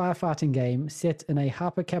frantic firefighting game set in a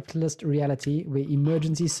hyper-capitalist reality where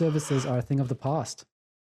emergency services are a thing of the past.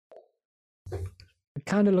 It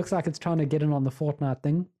kind of looks like it's trying to get in on the Fortnite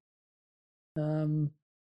thing.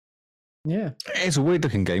 Yeah. It's a weird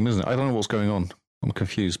looking game, isn't it? I don't know what's going on. I'm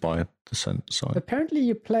confused by the side. Apparently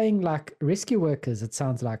you're playing like rescue workers, it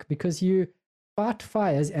sounds like, because you fight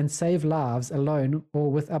fires and save lives alone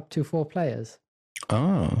or with up to 4 players.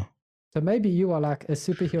 Ah. So maybe you are like a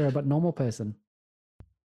superhero but normal person.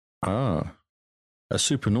 Ah. A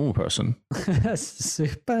super normal person. A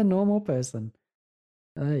super normal person.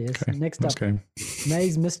 Oh, yes. Okay. Next up,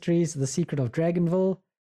 Maze Mysteries, The Secret of Dragonville,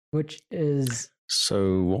 which is...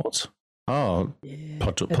 So what? Oh, yeah.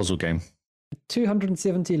 Puzzle game.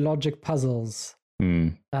 270 logic puzzles.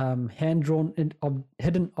 Hand-drawn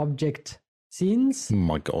hidden object scenes. Oh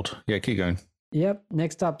my God. Yeah, keep going. Yep.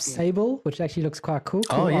 Next up, Sable, which actually looks quite cool.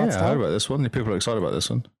 Oh, yeah. I heard about this one. People are excited about this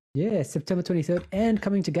one. Yeah, September 23rd and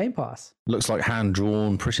coming to Game Pass. Looks like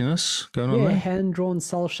hand-drawn prettiness going on there. Yeah, hand-drawn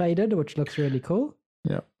cel-shaded, which looks really cool.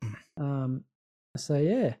 Yeah. So,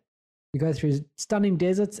 yeah. You go through stunning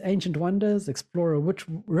deserts, ancient wonders, explore a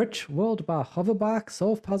rich world by hoverbike,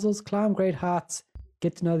 solve puzzles, climb great heights,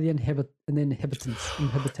 get to know the inhabitants.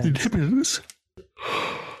 Inhabitants.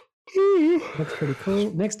 Looks pretty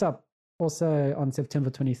cool. Next up, also on September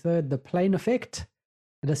 23rd, The Plane Effect,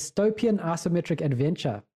 a dystopian isometric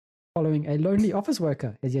adventure following a lonely office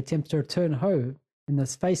worker as he attempts to return home in the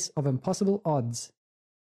face of impossible odds.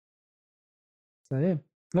 So yeah,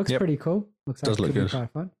 looks pretty cool. Looks like it could be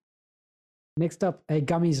quite fun. Next up, A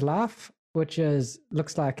Gummy's Life, which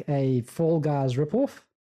looks like a Fall Guys ripoff.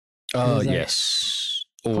 Oh, yes.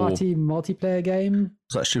 Party multiplayer game.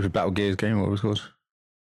 Was that stupid Battle Gears game? What was it called?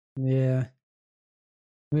 Yeah.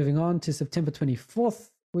 Moving on to September 24th,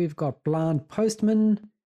 we've got Blind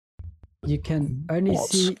Postman. You can only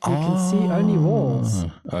see only walls.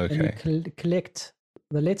 Okay. And you collect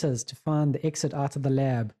the letters to find the exit out of the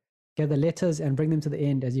lab. Gather letters and bring them to the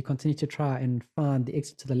end as you continue to try and find the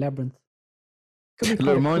exit to the labyrinth. It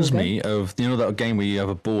reminds me of that game where you have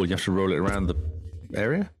a ball, you have to roll it around the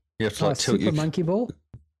area. You have to tilt your monkey ball.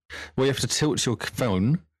 Well, you have to tilt your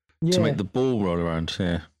phone to make the ball roll around.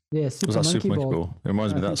 Yeah. Yeah, Super Monkey Ball. It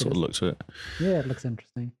reminds me of that sort of look to it. Yeah, it looks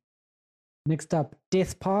interesting. Next up,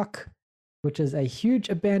 Death Park, which is a huge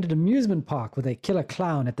abandoned amusement park with a killer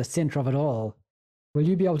clown at the center of it all. Will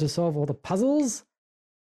you be able to solve all the puzzles?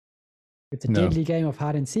 It's a deadly game of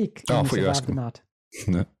hide and seek. Oh, I thought you were asking.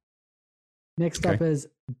 No. Next up is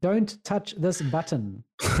Don't Touch This Button,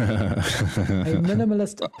 a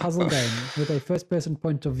minimalist puzzle game with a first-person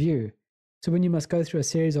point of view. To win, you must go through a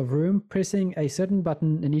series of rooms, pressing a certain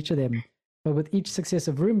button in each of them. But with each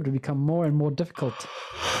successive room, it will become more and more difficult.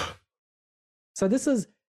 So this is...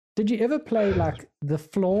 Did you ever play like the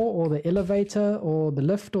floor or the elevator or the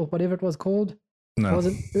lift or whatever it was called? No. It was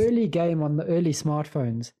an early game on the early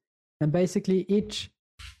smartphones. And basically each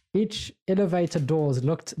elevator doors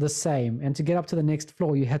looked the same. And to get up to the next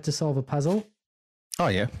floor, you had to solve a puzzle. Oh,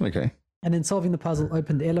 yeah. Okay. And then solving the puzzle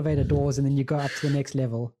opened the elevator doors and then you go up to the next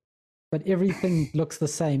level. But everything looks the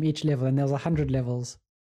same, each level. And there's 100 levels.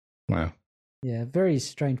 Wow. Yeah, very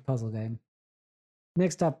strange puzzle game.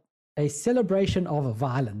 Next up, A Celebration of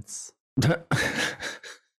Violence.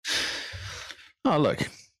 Oh, look.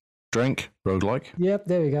 Drink, roguelike. Yep,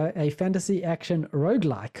 there we go. A fantasy action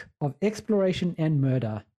roguelike of exploration and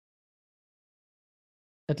murder.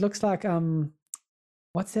 It looks like,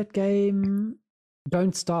 what's that game?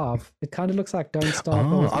 Don't Starve. It kind of looks like Don't Starve.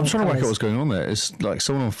 Oh, I'm trying to work out what's going on there. Is like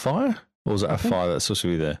someone on fire? Or is that fire that's supposed to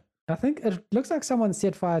be there? I think it looks like someone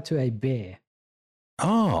set fire to a bear.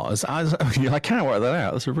 Oh, I can't work that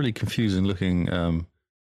out. That's a really confusing looking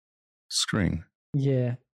screen.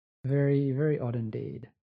 Yeah, very, very odd indeed.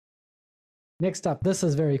 Next up, this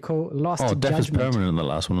is very cool. Lost Judgment. Death is permanent in the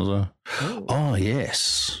last one as well. Oh,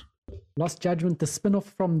 yes. Lost Judgment, the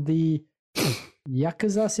spin-off from the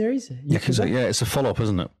Yakuza series. Yakuza, yeah, it's a follow-up,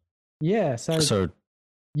 isn't it? Yeah, so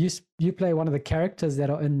you play one of the characters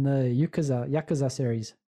that are in the Yakuza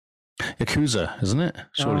series. Yakuza, isn't it?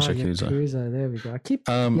 Surely it's Yakuza. Yakuza, there we go. I keep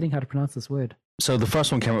forgetting how to pronounce this word. So the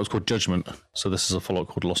first one came out was called Judgment. So this is a follow-up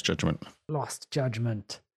called Lost Judgment. Lost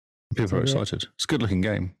Judgment. People are excited. It's a good-looking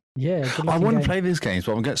game. Yeah, I want to play these games,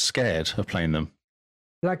 but I'm getting scared of playing them.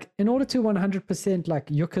 Like, in order to 100% like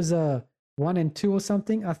Yakuza 1 and 2 or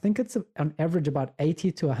something, I think it's on average about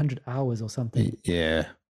 80 to 100 hours or something. Yeah.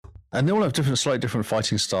 And they all have slightly different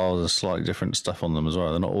fighting styles and slightly different stuff on them as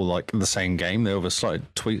well. They're not all like the same game. They have a slight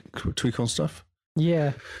tweak on stuff.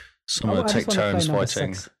 Yeah. Some take turns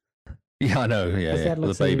fighting. Yeah, I know. Yeah.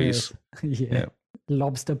 The babies. Yeah.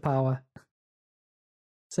 Lobster power.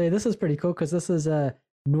 So this is pretty cool because this is a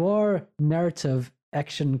noir narrative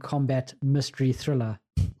action combat mystery thriller.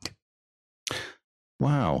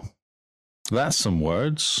 Wow. That's some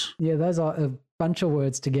words. Yeah, those are a bunch of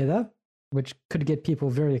words together, which could get people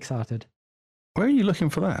very excited. Where are you looking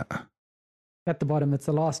for that? At the bottom, it's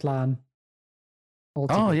the last line.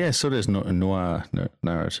 Oh, yeah, so there's noir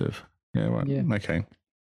narrative. Yeah, right. Yeah. Okay.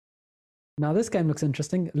 Now, this game looks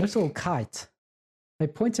interesting. Little Kite. A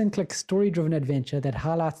point-and-click story-driven adventure that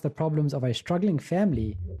highlights the problems of a struggling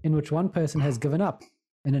family in which one person has given up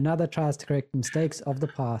and another tries to correct mistakes of the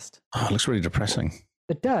past. Oh, it looks really depressing.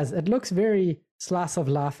 It does. It looks very slice of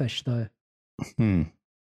life-ish, though.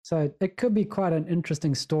 So it could be quite an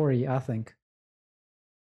interesting story, I think.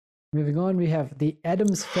 Moving on, we have The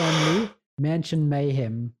Addams Family Mansion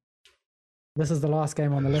Mayhem. This is the last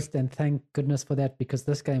game on the list, and thank goodness for that, because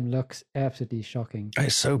this game looks absolutely shocking.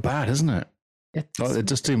 It's so bad, isn't it? It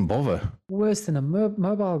just didn't bother. Worse than a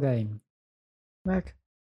mobile game. Like,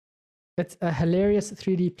 it's a hilarious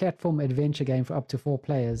 3D platform adventure game for up to 4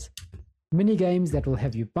 players. Mini games that will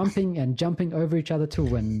have you bumping and jumping over each other to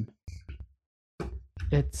win.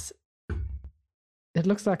 It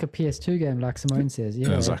looks like a PS2 game, like Simone says.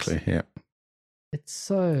 Yeah, exactly. Yeah. It's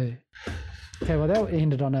so okay. Well, that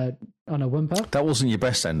ended on a whimper. That wasn't your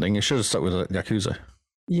best ending. You should have stuck with Yakuza.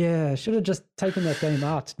 Yeah, should have just taken that game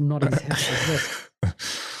out. Not exist.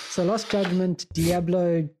 So, Lost Judgment,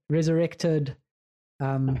 Diablo Resurrected.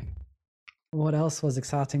 What else was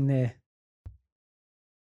exciting there?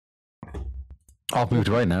 I've moved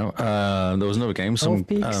away now. There was another game. Golf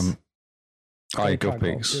Peaks. Golf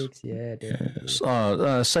Peaks. Yeah, definitely.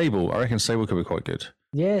 Yes. Sable. I reckon Sable could be quite good.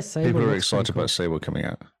 Yeah, Sable. People are excited about Sable coming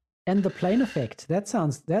out. And the plane effect. That's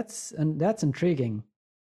intriguing.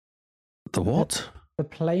 The what? The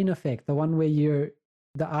plane effect. The one where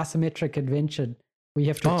the isometric adventure where you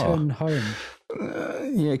have to turn home.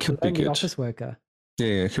 Yeah, it could be good. Office worker.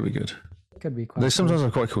 Yeah, it could be good. Could be quite. They sometimes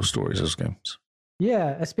have quite cool stories, those games.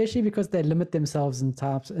 Yeah, especially because they limit themselves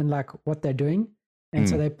in like what they're doing. And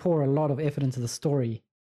so they pour a lot of effort into the story.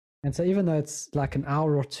 And so even though it's like an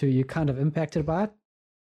hour or two, you're kind of impacted by it.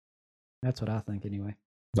 That's what I think anyway.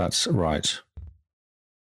 That's right.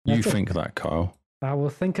 You think that, Kyle. I will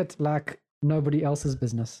think it like nobody else's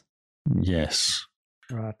business. Yes.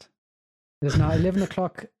 Right. There's now 11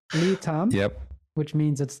 o'clock Lee time. Yep. Which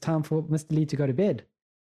means it's time for Mr. Lee to go to bed.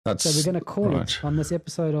 So we're going to call it on this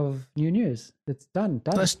episode of New News. It's done.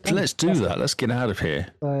 Let's do that. Let's get out of here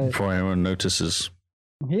before anyone notices.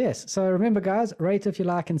 Yes. So remember, guys, rate if you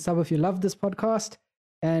like and sub if you love this podcast.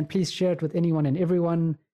 And please share it with anyone and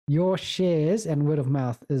everyone. Your shares and word of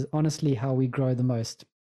mouth is honestly how we grow the most.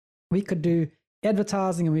 We could do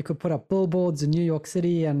advertising and we could put up billboards in New York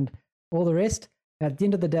City and all the rest. At the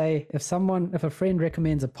end of the day, if a friend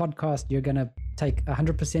recommends a podcast, you're going to take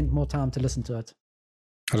 100% more time to listen to it.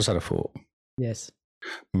 I just had a thought. Yes.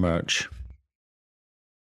 Merch.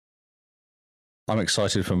 I'm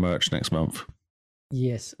excited for merch next month.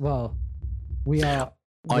 Yes. Well, we are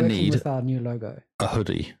working with our new logo. A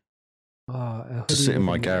hoodie. Oh, a hoodie to sit in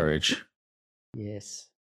my garage. Yes.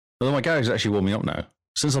 Although my garage is actually warming up now.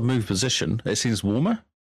 Since I've moved position, it seems warmer.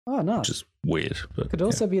 Oh, no. Which is weird. But, could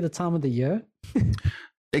also be the time of the year.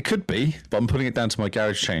 It could be, but I'm putting it down to my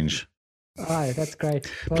garage change. Oh, that's great.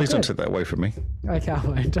 Well, please don't take that away from me. Okay, I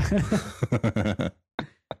won't.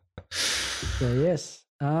 So, yes.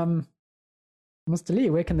 Mr. Lee,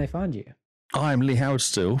 where can they find you? I'm Lee Howard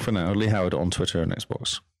still, for now. Lee Howard on Twitter and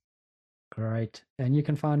Xbox. Great. And you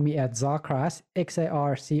can find me at Zarcrius,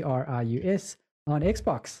 XARCRIUS, on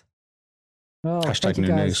Xbox. Well, hashtag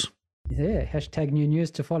new news. Yeah, hashtag new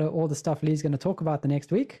news to follow all the stuff Lee's going to talk about the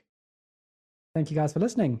next week. Thank you guys for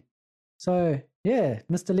listening. So, yeah,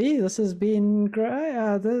 Mr. Lee, this has been great.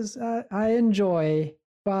 I enjoy.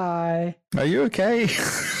 Bye. Are you okay?